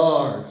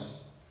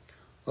 stars.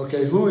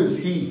 Okay, who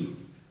is he?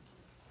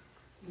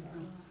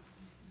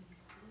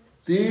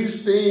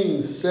 These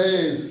things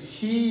says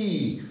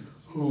he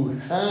who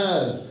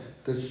has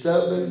the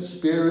 7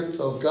 spirits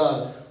of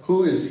God.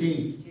 Who is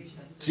he?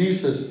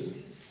 Jesus.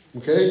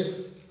 Okay?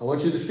 I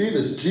want you to see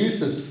this.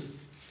 Jesus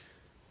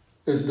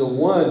is the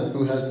one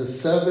who has the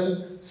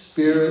 7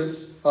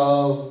 spirits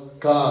of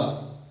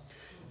God.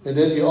 And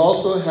then he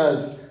also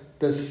has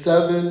the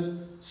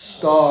 7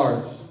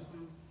 stars.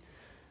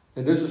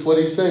 And this is what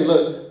he's saying.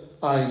 Look,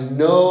 I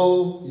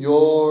know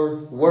your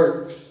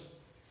works,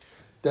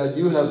 that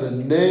you have a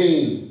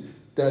name,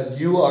 that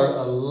you are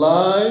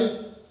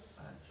alive,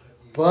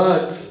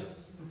 but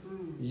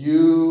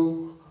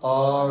you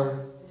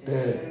are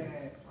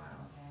dead.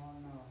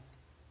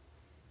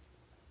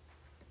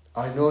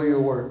 I know your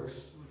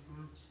works,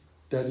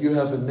 that you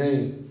have a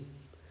name,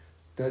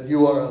 that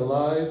you are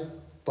alive,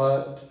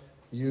 but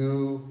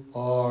you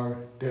are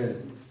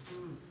dead.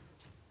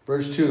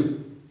 Verse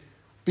 2.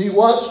 Be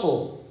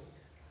watchful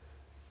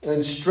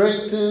and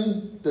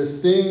strengthen the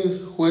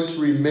things which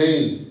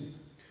remain,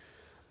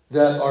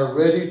 that are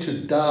ready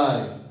to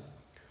die.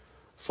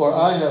 For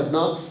I have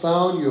not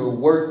found your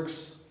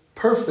works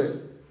perfect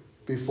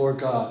before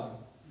God.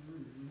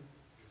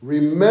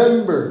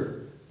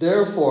 Remember,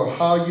 therefore,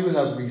 how you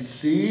have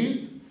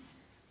received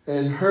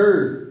and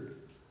heard.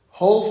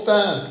 Hold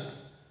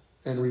fast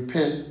and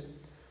repent.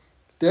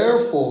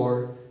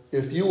 Therefore,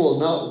 if you will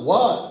not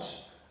watch,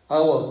 I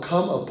will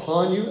come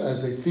upon you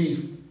as a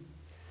thief,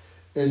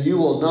 and you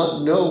will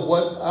not know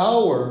what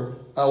hour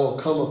I will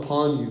come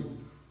upon you.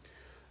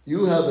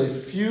 You have a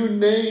few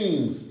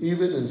names,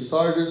 even in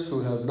Sardis,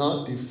 who have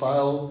not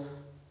defiled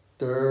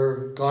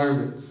their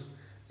garments,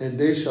 and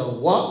they shall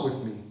walk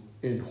with me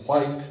in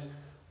white,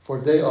 for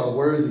they are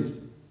worthy.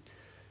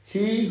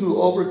 He who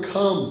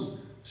overcomes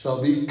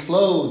shall be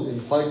clothed in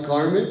white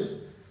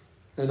garments,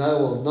 and I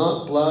will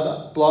not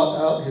blot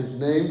out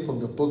his name from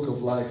the book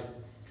of life,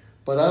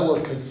 but I will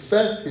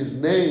confess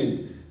his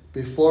name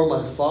before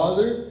my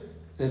Father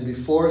and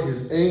before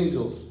his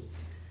angels.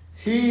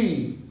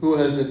 He who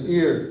has an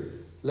ear,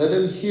 let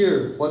him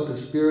hear what the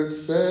Spirit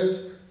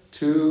says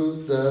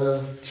to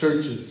the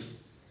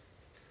churches.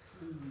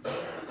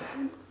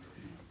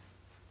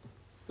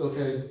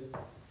 okay,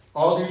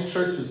 all these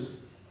churches,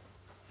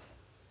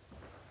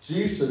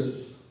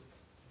 Jesus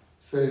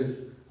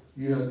says,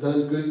 you have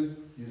done good,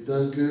 you've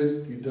done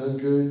good, you've done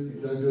good,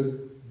 you've done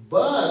good.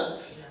 But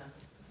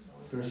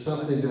there's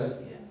something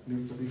that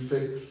needs to be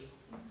fixed.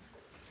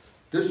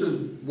 This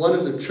is one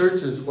of the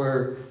churches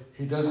where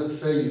he doesn't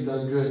say you've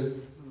done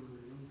good.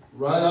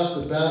 Right off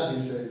the bat,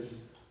 he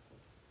says,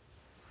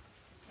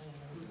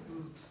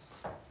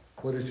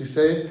 what does he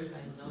say?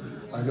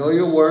 I know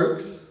your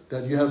works,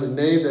 that you have a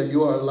name, that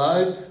you are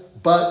alive,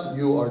 but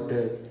you are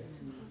dead.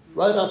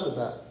 Right off the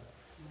bat.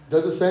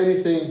 Doesn't say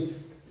anything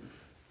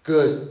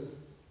good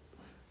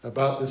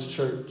about this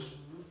church.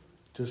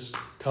 Just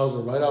tells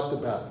them right off the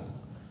bat,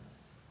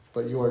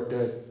 but you are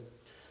dead.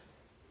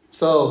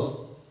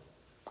 So,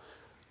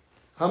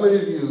 how many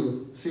of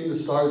you seen the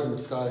stars in the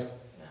sky?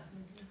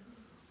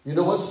 You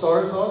know what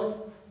stars are?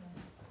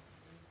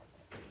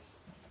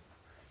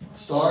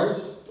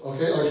 Stars,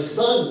 okay? Our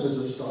sun is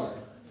a star,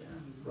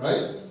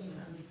 right?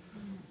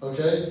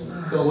 Okay?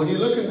 So when you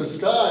look in the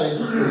sky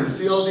and you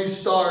see all these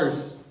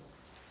stars,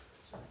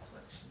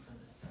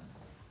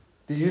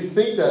 do you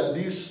think that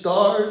these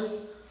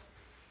stars,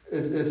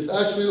 it's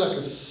actually like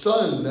a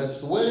sun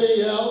that's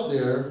way out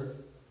there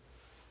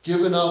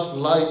giving off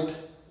light?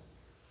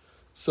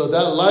 So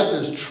that light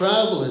is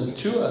traveling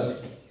to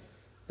us.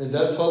 And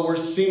that's what we're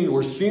seeing.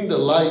 We're seeing the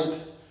light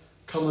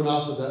coming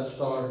off of that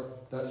star,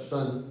 that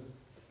sun.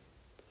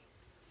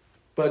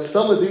 But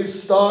some of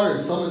these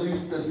stars, some of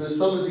these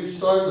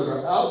stars that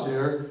are out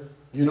there,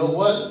 you know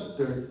what?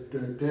 They're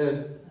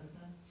dead.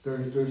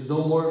 There's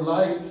no more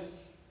light.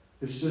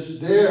 It's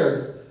just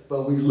there.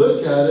 But we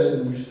look at it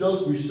and we still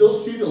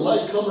see the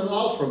light coming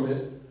off from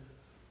it.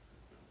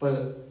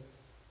 But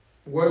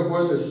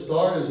where the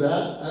star is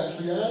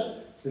actually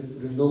at,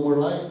 there's no more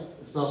light.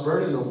 It's not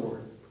burning no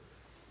more.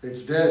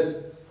 It's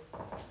dead.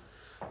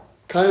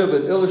 Kind of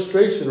an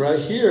illustration right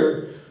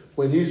here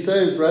when he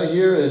says right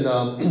here in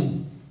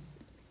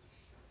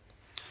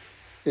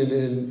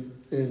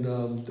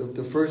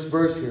the first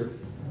verse here.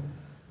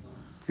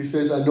 He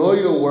says, I know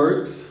your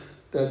works,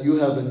 that you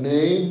have a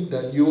name,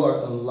 that you are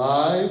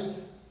alive,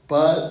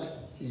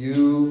 but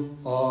you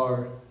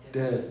are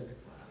dead.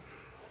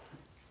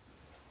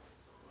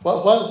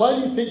 Why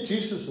do you think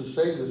Jesus is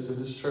saying this to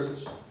this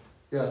church?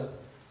 Yeah.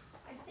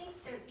 I think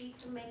you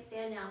can make the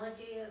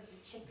analogy of the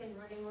chicken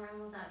running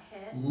around without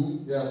head.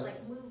 Mm-hmm. Yeah. It's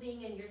like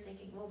moving and you're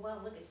thinking, well,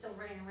 look, it's still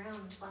running around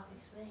and flopping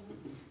its wings.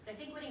 But I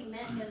think what he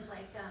meant is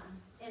like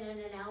in an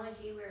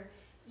analogy where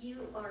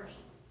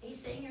he's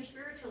saying you're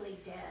spiritually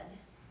dead.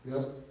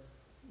 Yep.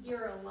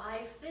 You're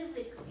alive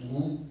physically.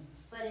 Mm-hmm.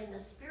 But in the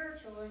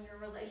spiritual, in your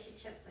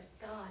relationship with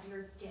God,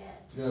 you're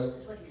dead. Yep.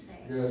 That's what he's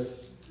saying.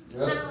 Yes.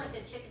 Yep. Kind of like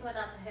the chicken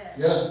without the head.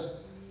 Yeah.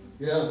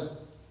 Yeah.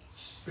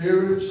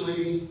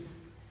 Spiritually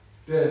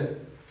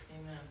dead.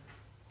 Amen.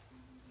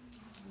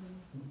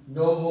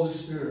 No Holy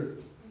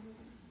Spirit.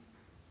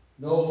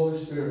 No Holy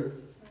Spirit.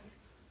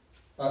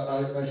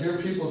 I hear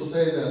people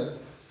say that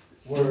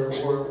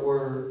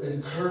we're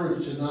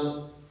encouraged to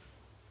not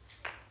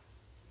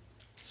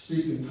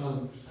speak in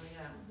tongues. Oh,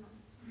 yeah.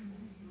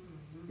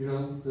 You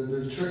know,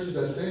 there's churches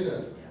that say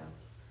that.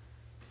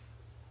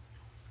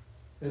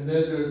 Yeah. And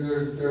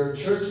then there are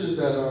churches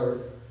that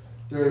are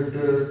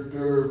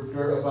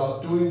they're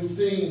about doing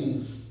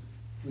things,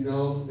 you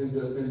know, in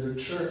the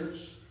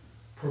church,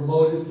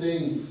 promoting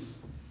things.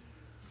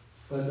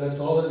 But that's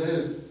all it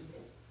is.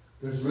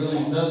 There's really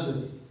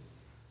nothing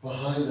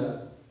behind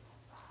that.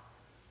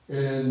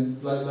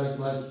 And like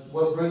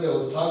what Brenda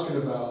was talking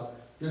about,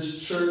 this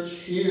church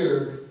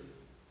here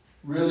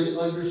really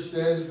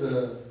understands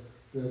the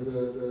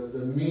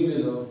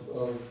meaning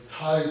of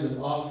tithes and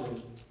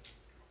offering,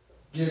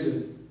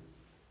 giving.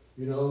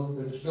 You know,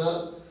 it's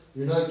not,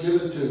 you're not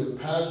giving to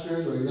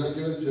pastors or you're not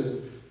giving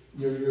to,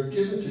 you're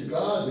giving to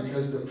God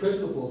because the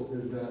principle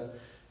is that,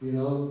 you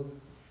know,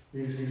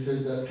 he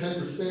says that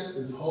 10%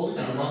 is holy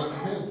and belongs to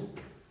Him.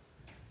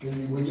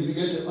 And when you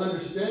begin to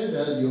understand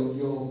that,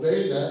 you'll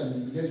obey that and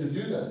you begin to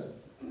do that.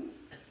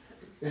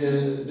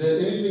 And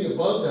then anything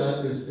above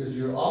that is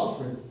your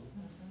offering.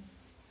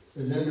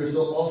 And then there's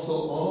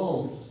also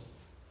alms.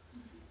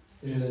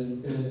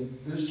 And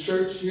this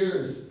church here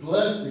is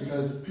blessed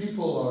because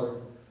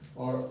people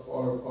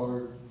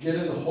are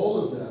getting a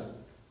hold of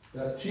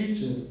that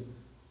teaching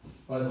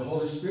by the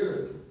Holy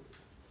Spirit.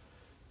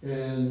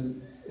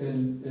 And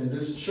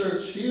this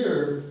church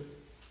here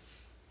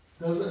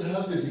doesn't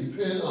have to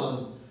depend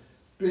on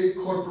big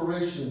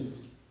corporations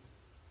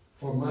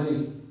for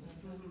money.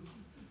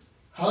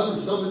 How do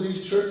some of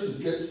these churches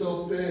get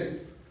so big?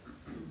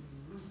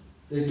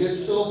 They get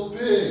so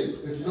big,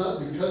 it's not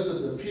because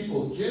of the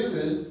people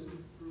giving,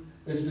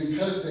 it's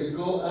because they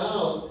go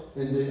out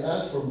and they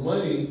ask for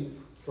money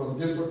from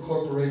different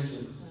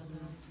corporations.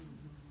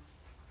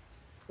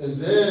 And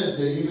then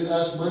they even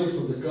ask money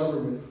from the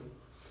government.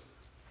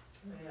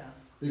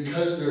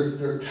 Because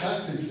they're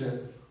tax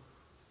exempt.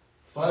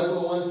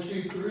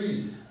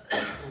 501c3.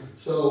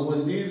 So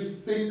when these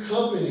big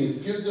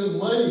companies give them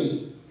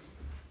money,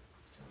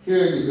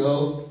 here you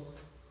go.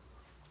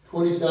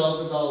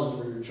 $20,000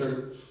 for your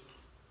church.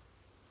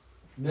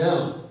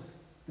 Now,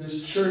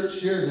 this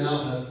church here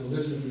now has to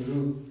listen to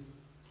who?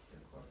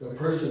 The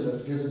person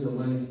that's giving the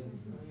money.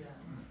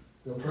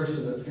 The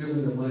person that's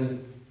giving the money.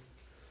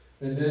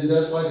 And then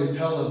that's why they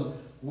tell them,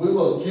 we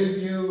will give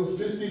you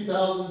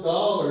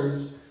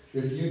 $50,000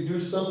 if you do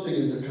something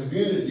in the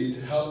community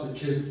to help the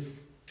kids.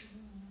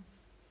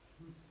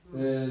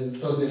 And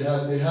so they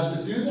have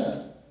to do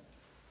that.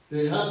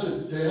 They have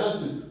to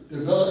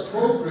develop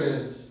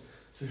programs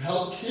to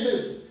help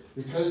kids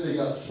because they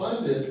got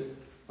funded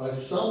by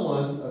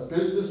someone, a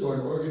business or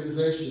an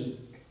organization.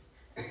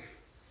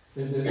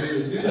 And then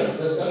they do that.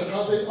 That's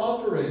how they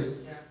operate.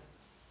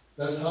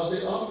 That's how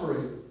they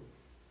operate.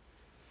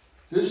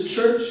 This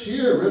church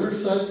here,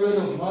 Riverside Bread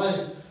of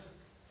Life,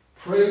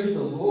 praise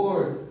the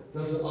Lord,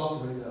 doesn't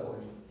operate that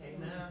way.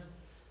 Amen.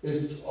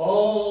 It's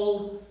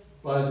all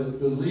by the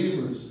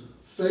believers,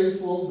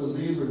 faithful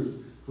believers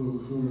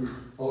who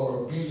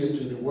are obedient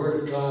to the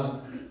Word of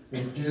God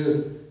and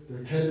give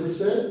their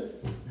 10%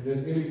 and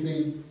then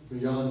anything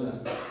beyond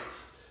that.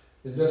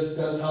 And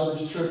that's how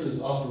this church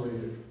is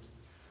operated.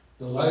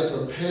 The lights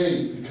are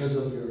paid because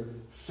of your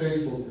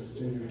faithfulness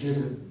and your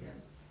giving.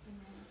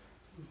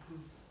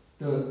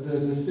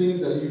 The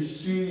things that you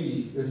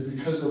see is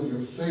because of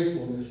your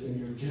faithfulness and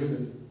your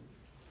giving.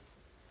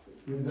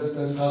 And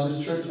that's how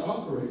this church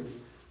operates.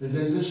 And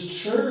then this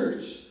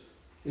church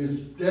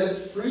is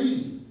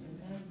debt-free.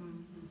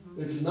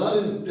 It's not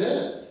in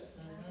debt.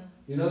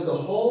 You know, the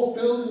whole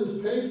building is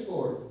paid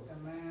for.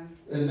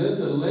 And then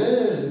the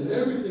land and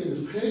everything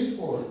is paid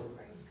for.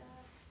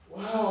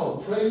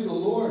 Wow, praise the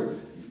Lord.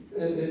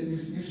 And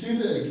you see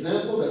the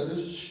example that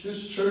this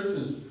church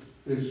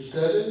is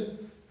setting?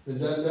 And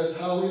that's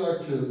how we are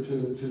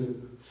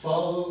to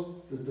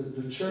follow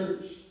the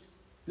church.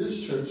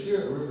 This church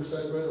here,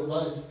 Riverside Bread of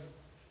Life.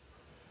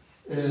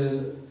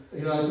 And,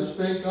 you know, I just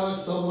thank God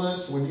so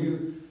much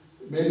when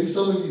maybe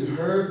some of you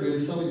heard, maybe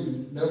some of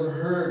you never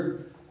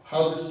heard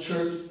how this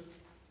church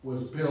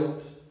was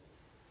built.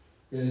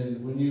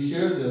 And when you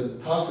hear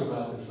them talk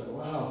about it, it's like,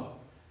 wow,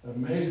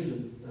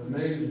 amazing,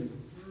 amazing.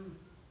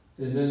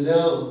 And then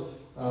now,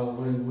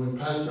 when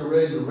Pastor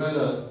Ray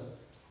Loretta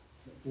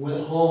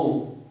went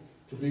home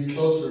to be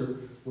closer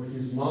with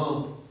his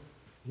mom,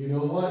 you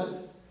know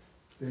what?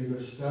 They've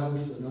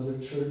established another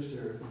church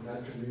there in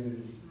that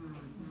community.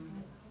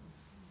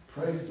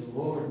 Praise the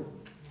Lord.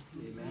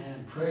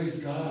 Amen.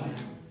 Praise God.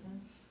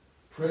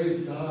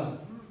 Praise God.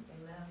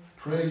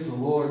 Praise the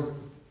Lord.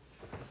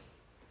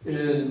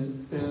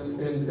 And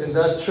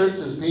that church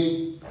is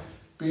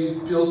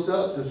being built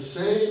up the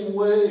same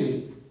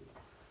way.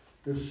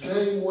 The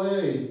same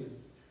way,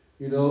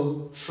 you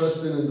know,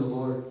 trusting in the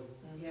Lord.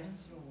 Yes,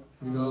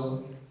 You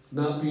know,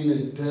 not being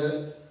in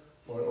debt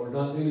or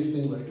not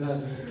anything like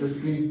that. It's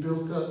just being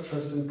built up,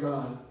 trusting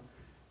God.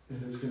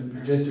 And it's going to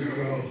begin to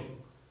grow.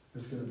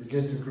 It's going to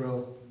begin to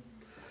grow.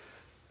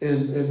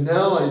 And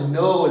now I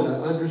know and I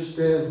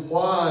understand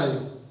why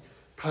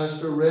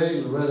Pastor Ray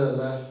and Loretta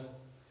left.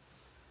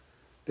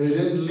 They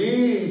didn't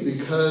leave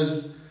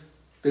because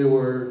they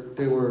were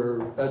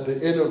at the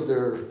end of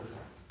their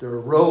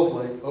rope,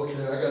 like,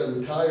 okay, I got to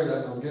retire.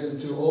 I'm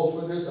getting too old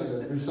for this. I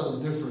got to do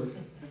something different.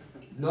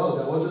 No,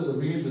 that wasn't the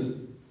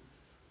reason.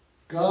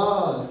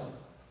 God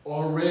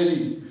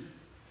already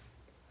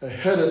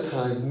ahead of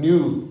time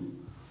knew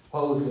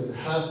what was going to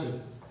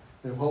happen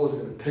and what was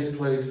going to take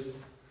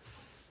place.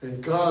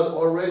 And God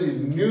already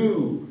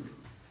knew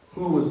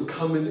who was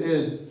coming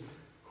in,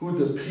 who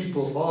the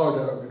people are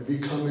that are going to be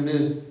coming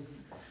in.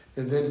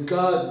 And then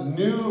God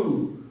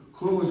knew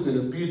who was going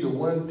to be the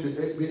one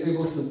to be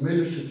able to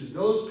minister to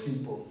those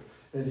people.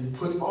 And he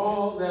put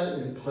all that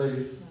in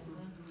place.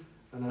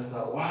 And I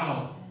thought,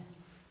 wow,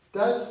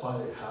 that's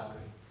why it happened.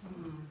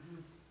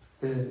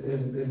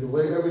 And the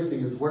way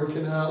everything is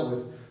working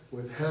out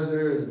with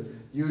Heather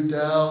and you,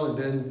 Dal, and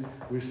then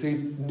we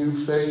see new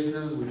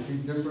faces, we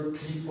see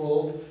different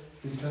people,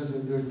 because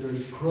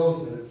there's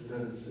growth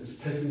that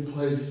is taking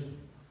place.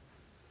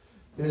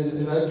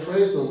 And I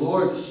praise the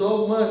Lord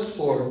so much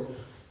for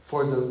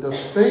the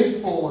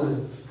faithful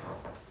ones.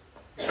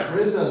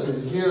 Brenda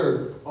been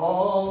here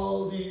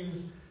all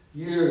these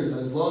years.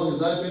 As long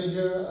as I've been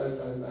here,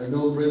 I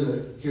know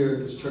Brenda here at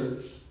this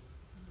church.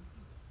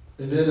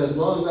 And then as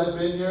long as I've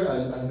been here,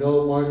 I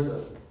know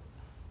Martha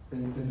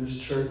in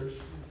this church.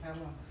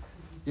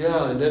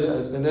 Yeah, and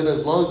then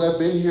as long as I've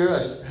been here,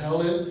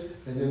 Helen,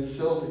 and then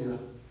Sylvia.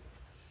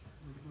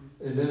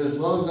 And then as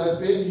long as I've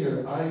been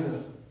here,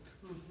 Ida.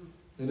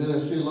 And then I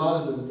see a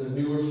lot of the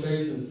newer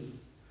faces.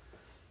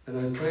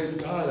 And I praise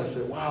God. I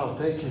said, wow,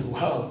 thank you.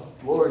 Wow,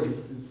 Lord,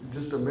 it's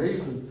just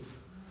amazing.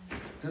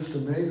 Just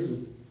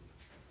amazing.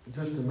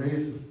 Just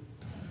amazing.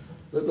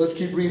 Let's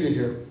keep reading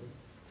here.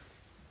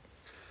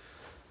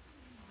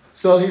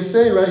 So he's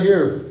saying right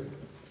here,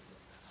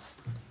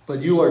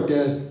 but you are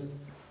dead.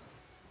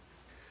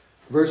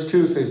 Verse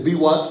 2 says, be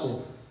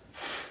watchful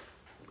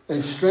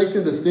and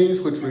strengthen the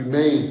things which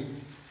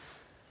remain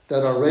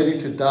that are ready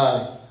to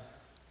die.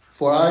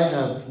 For I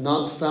have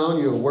not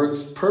found your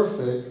works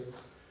perfect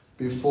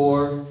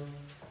before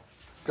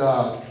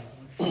God.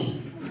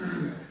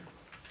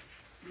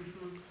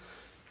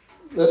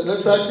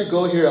 Let's actually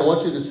go here. I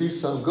want you to see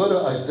some. Go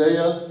to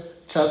Isaiah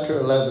chapter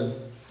 11.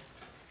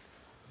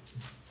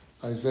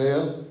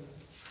 Isaiah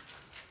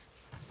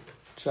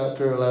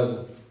chapter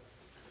 11.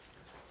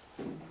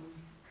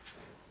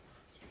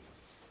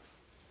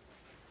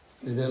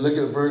 And then look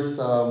at verse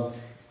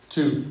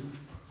 2.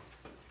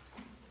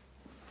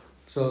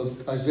 So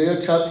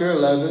Isaiah chapter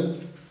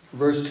 11,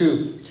 verse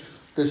 2.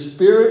 The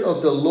Spirit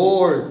of the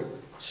Lord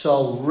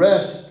shall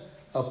rest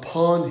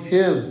upon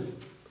him.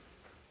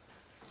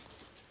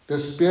 The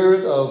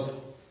Spirit of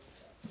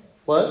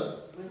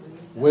what?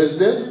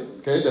 Wisdom.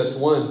 Okay, that's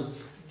 1.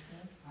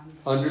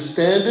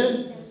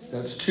 Understanding.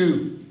 That's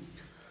 2.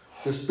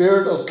 The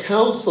Spirit of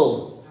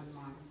counsel.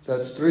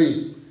 That's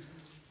 3.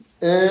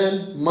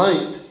 And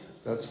might.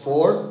 That's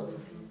 4.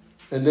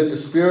 And then the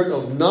Spirit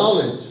of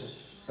knowledge.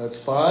 That's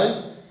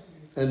 5.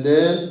 And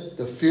then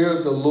the fear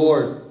of the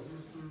Lord.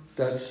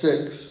 That's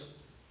 6.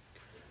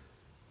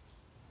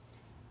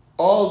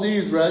 All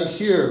these right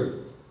here,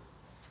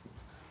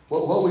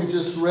 what we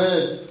just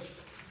read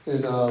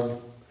in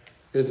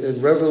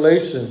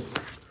Revelation.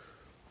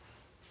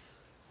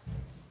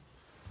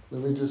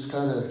 Let me just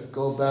kind of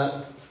go back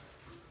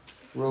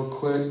real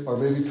quick, or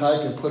maybe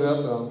Ty can put it up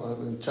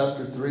in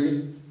chapter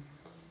 3.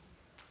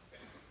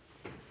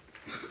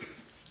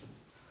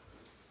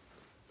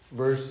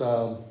 Verse,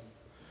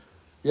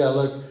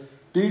 look.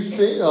 These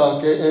things,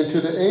 and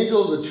to the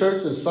angel of the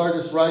church in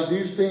Sardis write,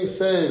 these things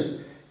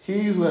says,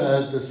 he who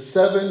has the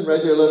 7,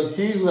 right there, look,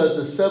 he who has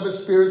the 7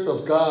 spirits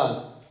of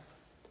God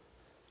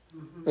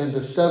and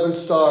the 7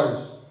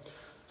 stars.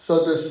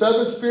 So the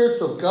 7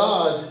 spirits of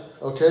God,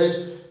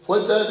 okay,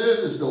 what that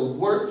is the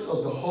works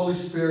of the Holy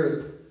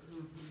Spirit.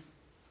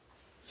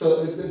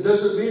 So it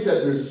doesn't mean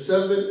that there's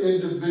 7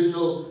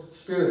 individual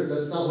spirits.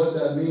 That's not what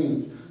that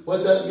means.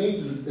 What that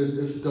means is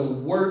it's the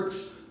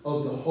works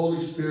of the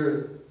Holy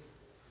Spirit.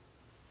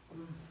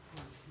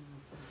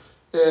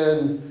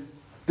 And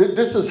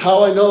this is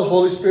how I know the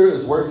Holy Spirit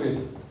is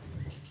working.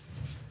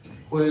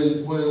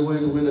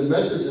 When a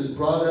message is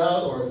brought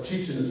out or a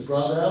teaching is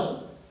brought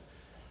out,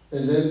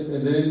 and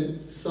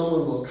then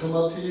someone will come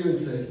up to you and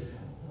say,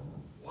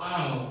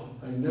 wow,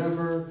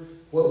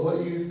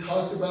 what you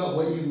talked about,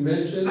 what you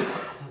mentioned,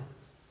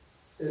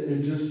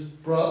 it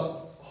just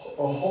brought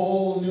a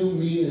whole new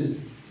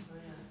meaning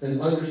and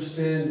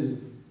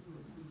understanding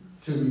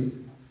to me.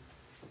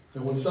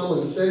 And when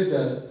someone says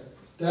that,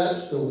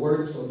 that's the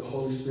works of the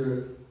Holy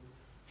Spirit.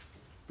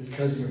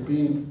 Because you're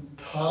being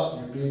taught,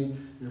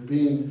 you're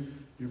being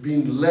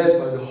led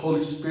by the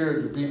Holy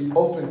Spirit, you're being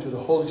open to the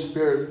Holy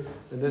Spirit,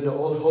 and then the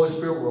Holy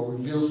Spirit will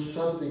reveal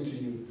something to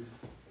you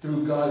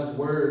through God's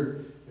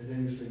Word. And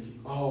then you say,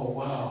 oh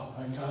wow,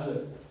 I got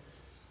it.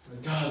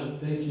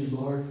 Thank you,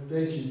 Lord.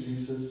 Thank you,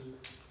 Jesus.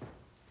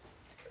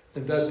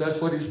 And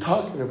that's what he's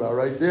talking about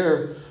right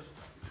there.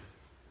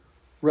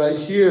 Right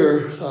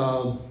here,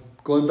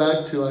 going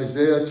back to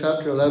Isaiah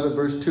chapter 11,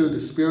 verse 2, the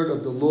Spirit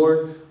of the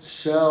Lord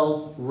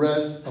shall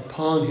rest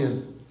upon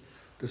him.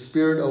 The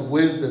Spirit of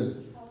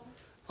wisdom,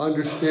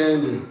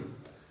 understanding,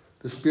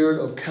 the Spirit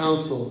of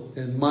counsel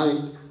and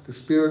might, the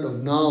Spirit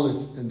of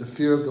knowledge and the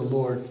fear of the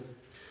Lord.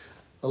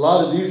 A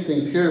lot of these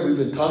things here, we've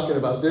been talking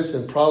about this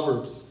in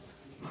Proverbs.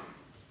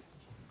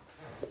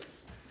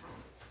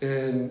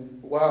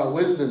 And wow,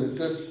 wisdom is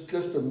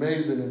just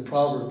amazing in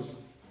Proverbs.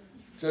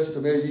 Just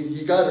amazing.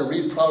 You got to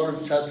read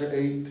Proverbs chapter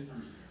 8.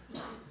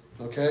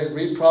 Okay?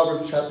 Read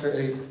Proverbs chapter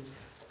 8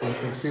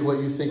 and see what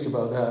you think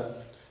about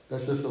that.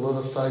 That's just a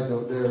little side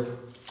note there.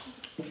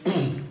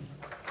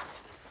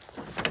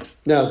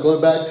 Now,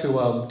 going back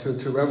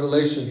to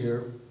Revelation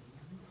here.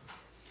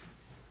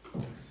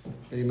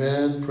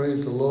 Amen.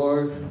 Praise the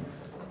Lord.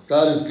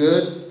 God is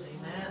good.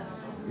 Amen.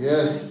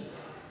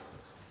 Yes.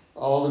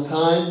 All the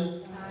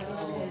time.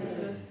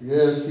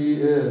 Yes, he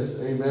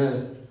is.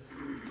 Amen.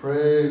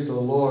 Praise the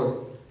Lord.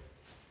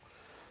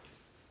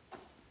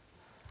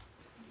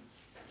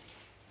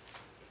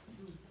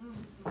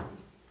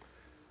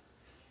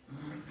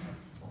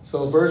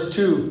 So verse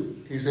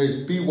 2, he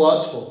says, be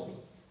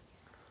watchful.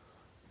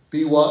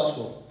 Be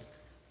watchful.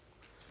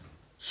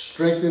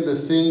 Strengthen the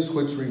things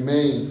which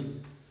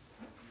remain,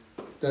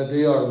 that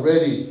they are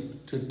ready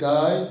to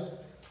die.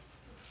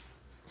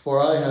 For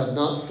I have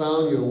not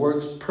found your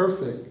works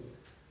perfect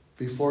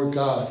before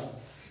God.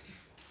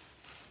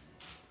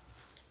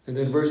 And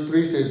then verse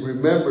 3 says,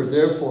 remember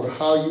therefore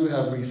how you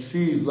have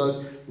received.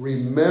 Look,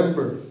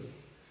 remember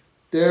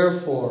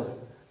therefore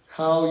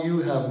how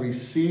you have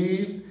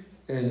received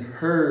and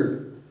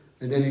heard.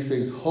 And then he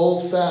says,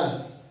 hold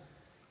fast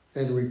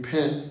and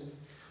repent.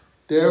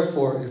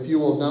 Therefore, if you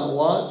will not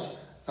watch,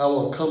 I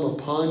will come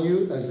upon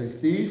you as a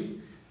thief,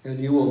 and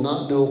you will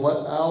not know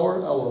what hour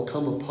I will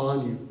come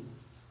upon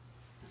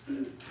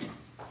you.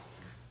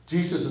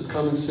 Jesus is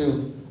coming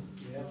soon.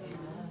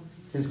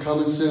 He's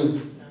coming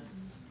soon.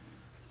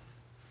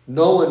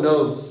 No one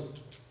knows.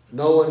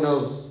 No one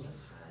knows.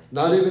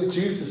 Not even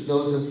Jesus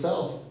knows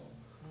himself.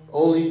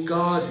 Only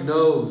God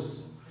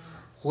knows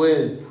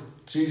when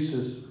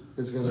Jesus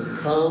is going to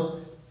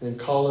come and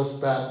call us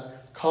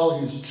back, call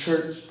his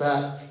church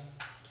back.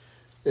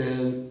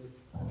 And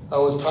I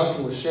was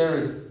talking with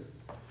Sharon,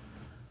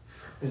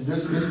 and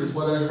this is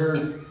what I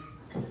heard.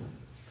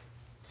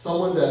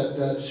 Someone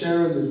that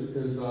Sharon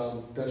is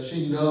that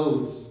she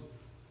knows.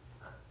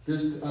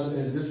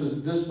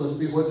 This must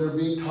be what they're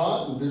being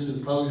taught, and this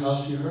is probably how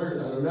she heard.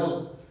 I don't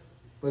know,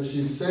 but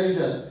she's saying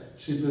that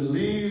she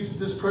believes.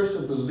 This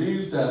person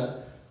believes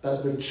that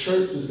the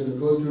church is going to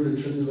go through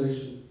the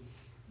tribulation.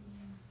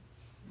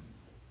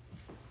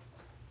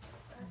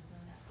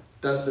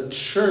 That the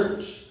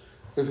church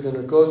is going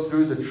to go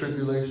through the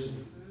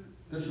tribulation.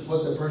 This is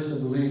what the person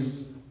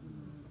believes.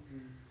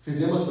 See,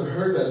 they must have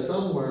heard that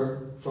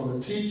somewhere from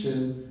a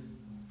teaching,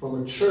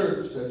 from a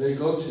church that they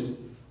go to.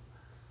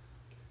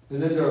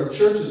 And then there are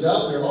churches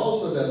out there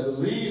also that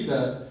believe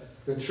that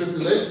the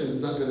tribulation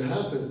is not going to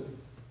happen.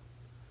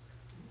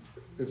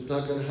 It's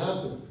not going to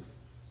happen.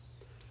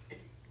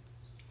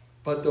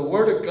 But the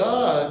Word of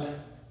God,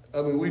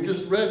 I mean, we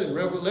just read in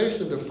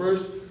Revelation, the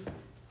first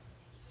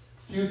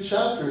few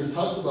chapters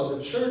talks about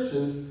the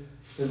churches,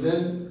 and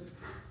then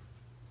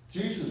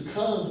Jesus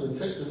comes and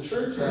takes the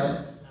church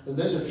out, and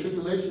then the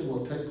tribulation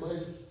will take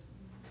place.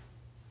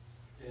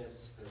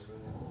 Yes, that's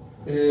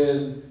right.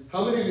 And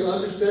how many of you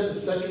understand the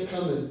second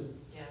coming?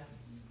 Yeah.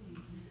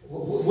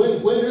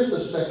 When is the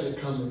second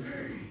coming?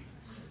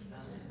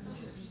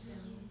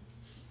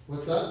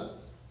 What's that?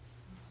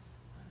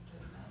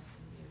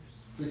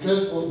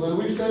 Because when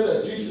we say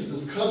that Jesus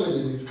is coming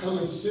and he's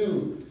coming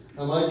soon,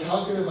 am I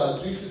talking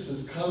about Jesus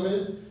is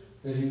coming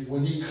and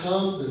when he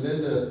comes and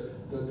then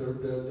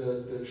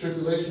the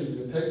tribulation is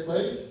going to take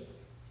place?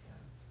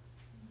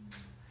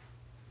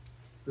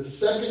 The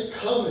second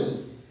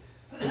coming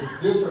is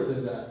different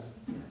than that.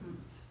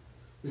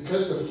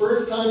 Because the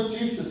first time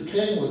Jesus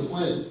came was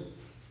when?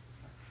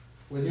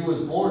 When he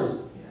was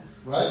born.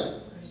 Right?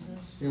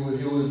 He was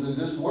in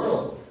this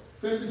world.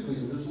 Physically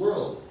in this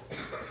world.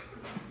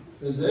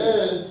 And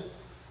then,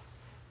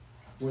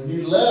 when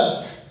he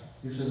left,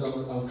 he says,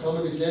 I'm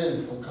coming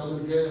again. I'm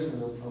coming again.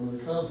 And I'm going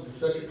to come. The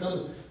second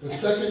coming. The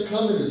second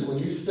coming is when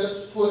he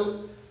steps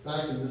foot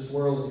back in this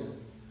world again.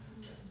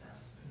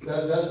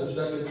 That's the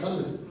second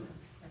coming.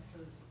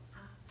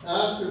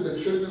 After the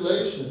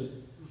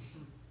tribulation.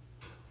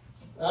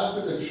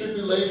 After the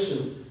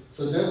tribulation.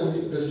 So then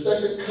when the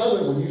second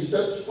coming, when he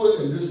steps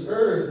foot in this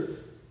earth,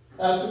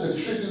 after the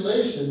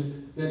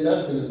tribulation, then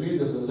that's going to be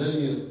the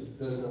millennium,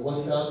 the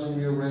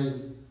 1,000-year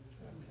reign.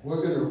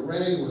 We're going to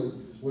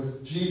reign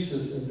with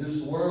Jesus in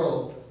this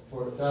world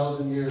for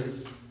 1,000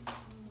 years.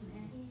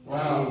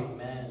 Wow.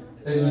 Amen.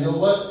 And you know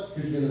what?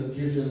 He's going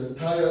to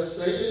tie up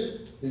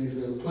Satan, and he's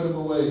going to put him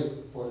away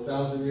for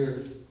 1,000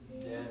 years.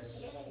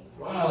 Yes.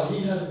 Wow,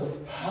 he has the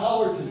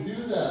power to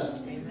do that.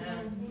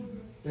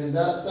 Amen. And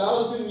that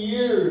 1,000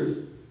 years,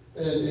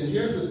 and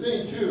here's the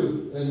thing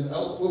too, and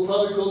we'll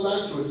probably go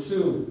back to it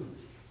soon.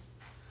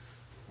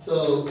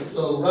 So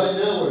right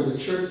now we're in the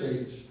church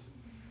age.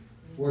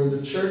 We're in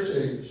the church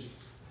age.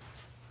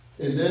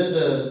 And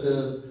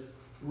then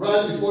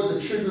right before the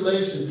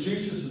tribulation,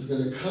 Jesus is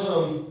going to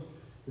come.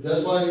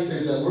 That's why he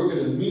says that we're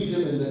going to meet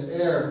him in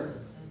the air.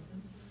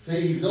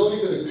 See, he's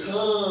only going to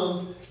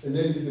come, and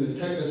then he's going to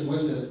take us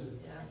with him.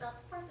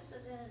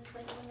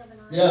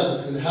 Yeah,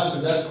 it's going to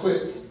happen that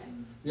quick.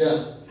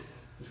 Yeah,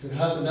 it's going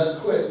to happen that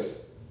quick.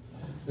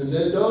 And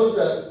then those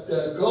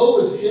that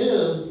go with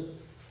him,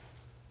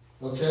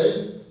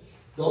 okay,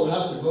 don't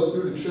have to go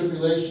through the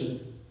tribulation.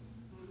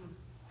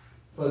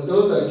 But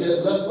those that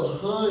get left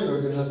behind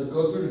are going to have to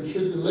go through the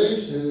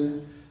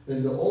tribulation,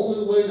 and the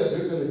only way that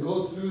they're going to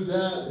go through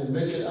that and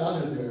make it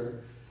out of there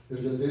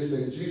is that they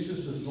say,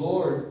 Jesus is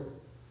Lord,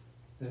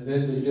 and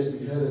then they get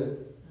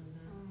beheaded.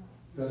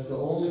 That's the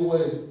only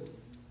way.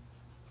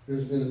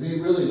 There's going to be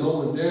really no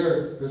one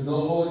there. There's no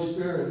Holy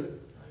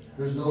Spirit.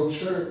 There's no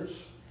church.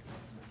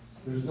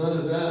 There's none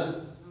of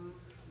that.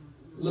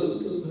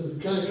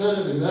 Look, kind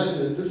of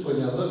imagine it this way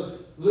now.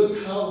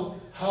 Look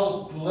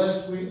how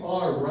blessed we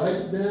are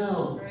right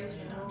now.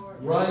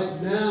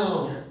 Right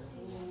now.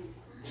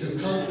 To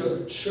come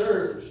to a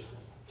church,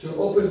 to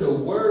open the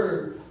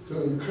Word,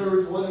 to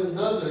encourage one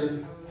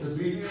another, to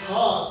be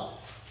taught,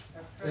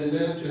 and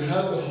then to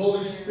have the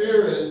Holy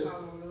Spirit,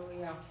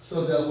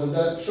 so that when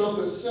that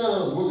trumpet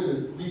sounds, we're going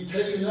to be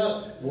taken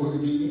up, and we're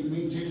going to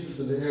meet Jesus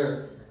in the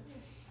air.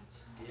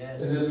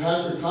 Yes. And then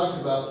Pastor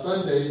talked about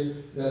Sunday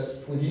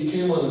that when he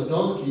came on a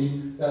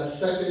donkey, that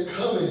second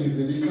coming, he's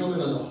going to be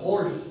coming on a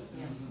horse.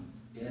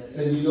 Yes.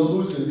 And you know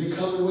who's going to be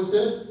coming with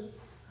him?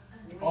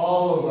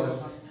 All of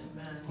us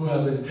who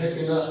have been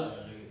taken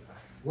up.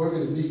 We're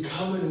going to be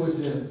coming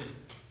with him.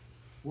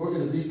 We're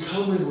going to be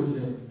coming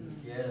with him.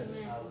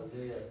 Yes,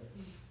 hallelujah.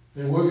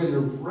 And we're going to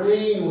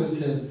reign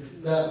with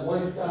him that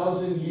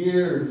 1,000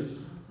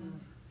 years.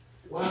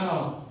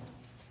 Wow.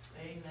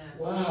 Amen.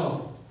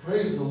 Wow.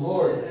 Praise the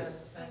Lord.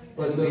 Yes.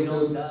 But we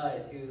don't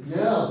die too.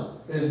 Yeah,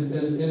 and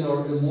in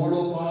our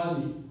immortal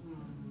body.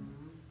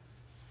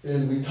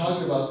 And we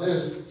talked about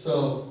this.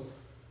 So,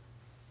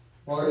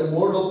 our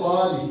immortal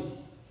body,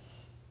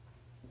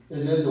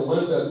 and then the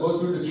ones that go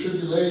through the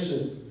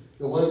tribulation,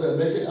 the ones that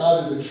make it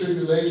out of the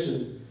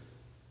tribulation,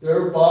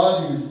 their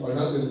bodies are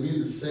not going to be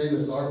the same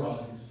as our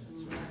bodies.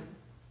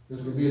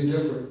 There's going to be a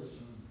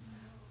difference.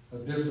 A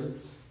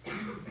difference.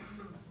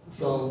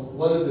 So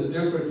one of the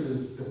differences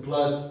is the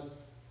blood.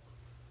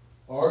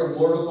 Our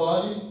immortal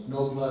body,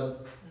 no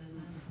blood.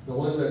 The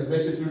ones that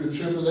make it through the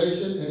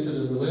tribulation into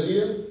the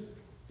millennium,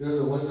 they're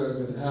the ones that are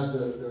going to have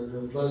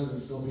their blood can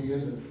still be in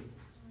them.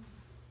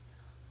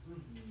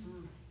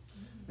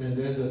 And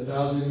then the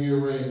 1,000-year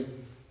reign.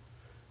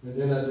 And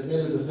then at the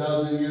end of the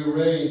 1,000-year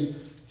reign,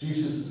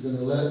 Jesus is going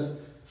to let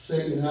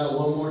Satan out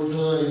one more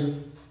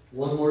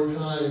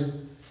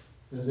time,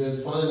 and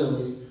then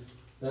finally,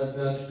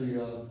 that's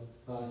the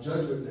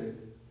judgment day.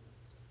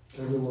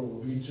 Everyone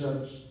will be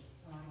judged.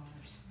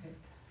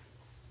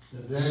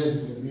 And then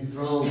he's going to be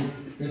thrown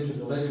into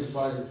the lake of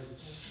fire.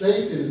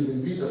 Satan is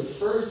going to be the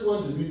first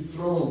one to be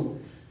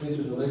thrown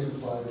into the lake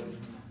of fire.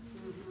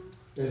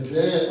 And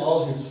then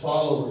all his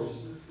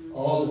followers,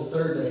 all the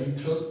third that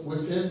he took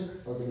with him,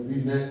 are going to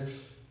be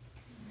next.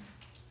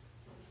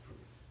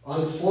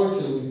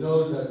 Unfortunately,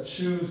 those that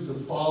choose to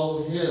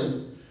follow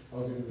him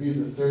are going to be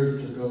the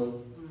third to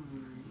go.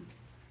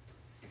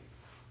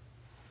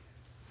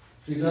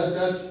 See,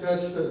 that's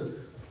the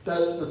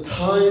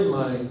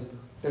timeline,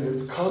 and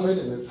it's coming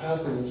and it's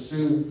happening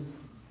soon.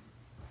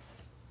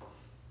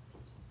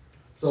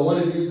 So one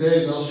of these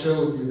days, I'll share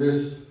with you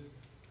this.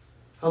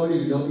 How many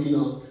of you know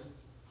Enoch?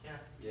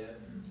 Yeah.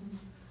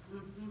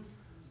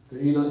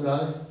 Did Enoch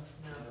die?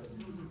 No.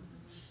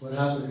 What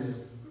happened to him?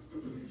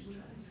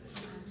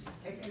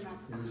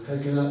 He was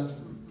taken up.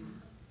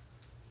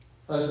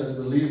 Us as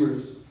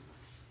believers,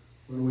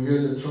 when we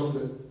hear the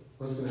trumpet,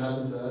 what's going to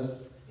happen to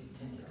us?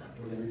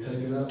 We're going to be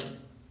taken up,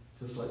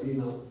 just like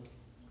Enoch.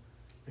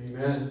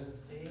 Amen.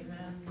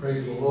 Amen.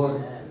 Praise the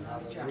Lord.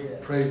 Hallelujah.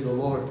 Praise the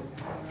Lord.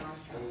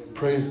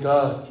 Praise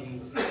God.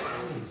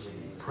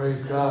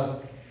 Praise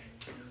God.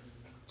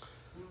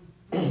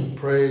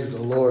 Praise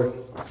the Lord.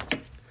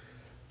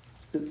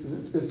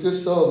 It's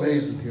just so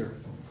amazing here.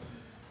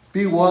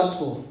 Be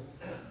watchful.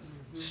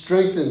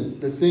 Strengthen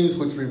the things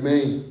which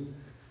remain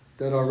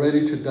that are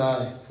ready to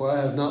die, for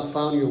I have not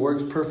found your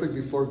works perfect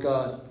before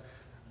God.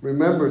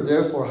 Remember,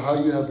 therefore,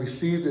 how you have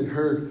received and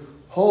heard.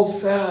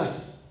 Hold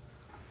fast,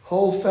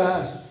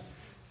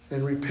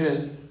 and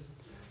repent.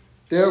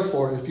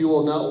 Therefore, if you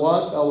will not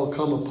watch, I will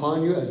come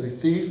upon you as a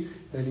thief,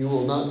 and you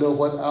will not know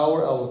what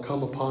hour I will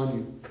come upon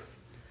you.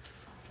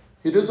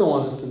 He doesn't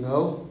want us to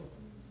know.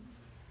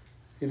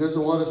 He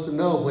doesn't want us to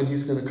know when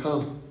he's going to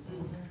come.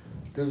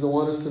 He doesn't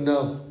want us to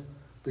know.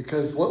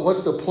 Because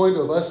what's the point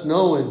of us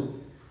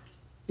knowing,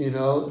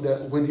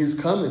 that when he's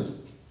coming?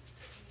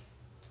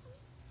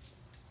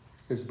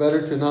 It's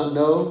better to not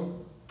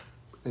know,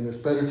 and it's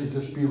better to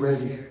just be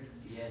ready.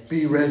 Yes.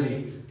 Be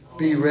ready.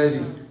 Be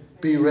ready.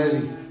 Be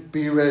ready.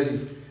 Be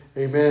ready.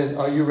 Amen.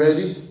 Are you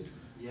ready?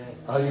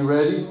 Yes. Are you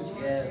ready?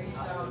 Yes.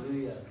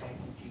 Hallelujah. Thank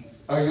you, Jesus.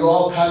 Are you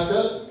all packed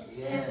up?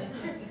 Yes.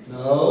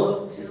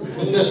 No?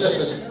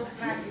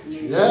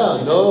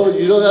 Yeah, no,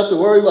 you don't have to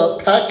worry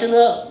about packing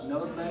up.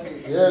 No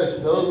luggage.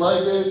 Yes, no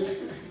luggage.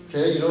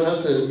 Okay, you don't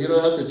have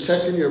to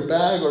check in your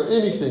bag or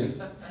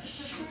anything.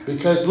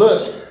 Because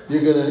look,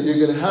 you're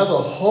gonna have a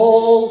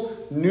whole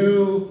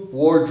new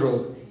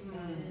wardrobe.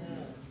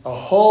 A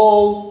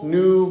whole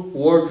new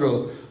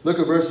wardrobe. Look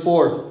at verse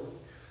 4.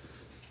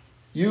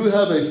 You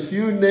have a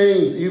few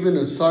names, even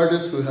in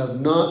Sardis, who have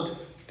not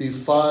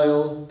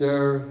defiled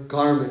their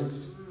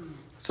garments.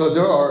 So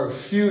there are a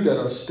few that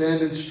are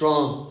standing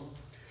strong.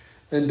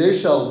 And they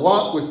shall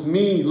walk with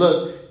me,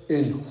 look,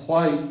 in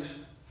white.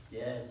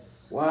 Yes.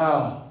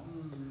 Wow.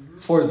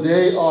 For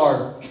they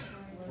are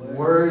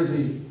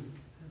worthy.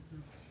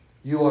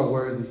 You are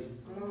worthy.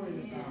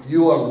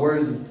 You are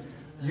worthy.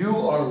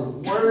 You are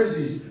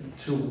worthy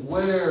to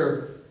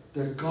wear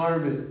the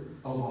garment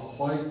of a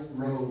white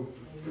robe.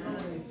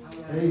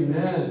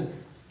 Amen.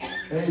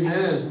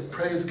 Amen.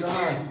 Praise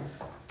God.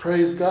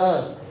 Praise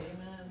God.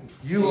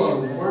 You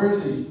are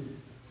worthy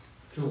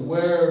to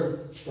wear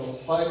the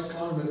white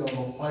garment of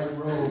a white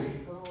robe.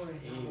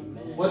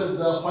 Amen. What does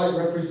that white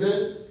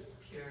represent?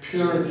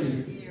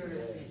 Purity.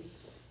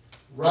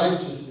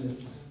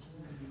 Righteousness.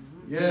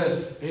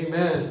 Yes.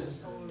 Amen.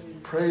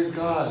 Praise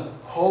God.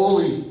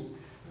 Holy.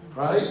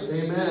 Right?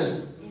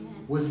 Amen.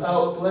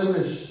 Without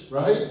blemish.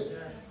 Right?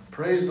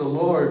 Praise the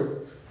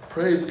Lord.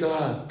 Praise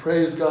God.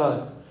 Praise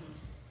God.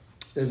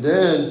 And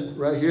then,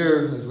 right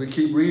here, as we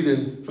keep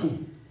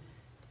reading,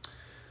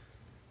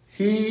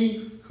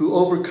 he who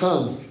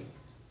overcomes,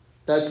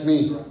 that's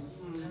me.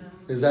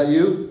 Is that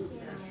you?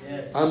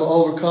 Yes. I'm an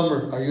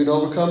overcomer. Are you an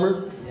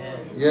overcomer?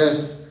 Yes.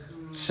 Yes.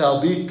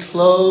 Shall be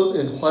clothed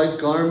in white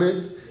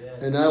garments,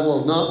 and I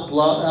will not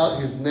blot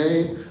out his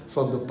name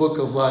from the book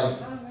of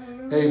life.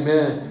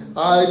 Amen.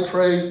 I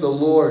praise the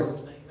Lord.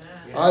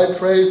 I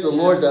praise the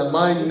Lord that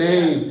my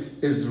name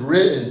is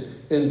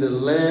written in the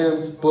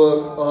Lamb's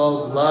book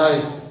of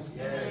life.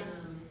 Yes.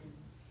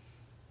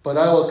 But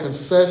I will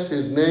confess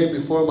his name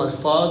before my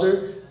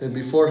Father and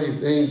before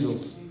his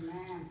angels.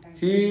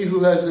 He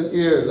who has an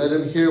ear, let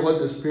him hear what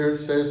the Spirit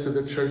says to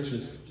the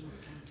churches.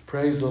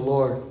 Praise the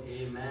Lord.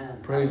 Amen.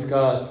 Praise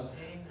God.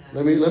 Amen.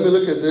 Let me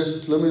look at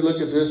this. Let me look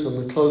at this. I'm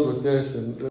going to close with this. And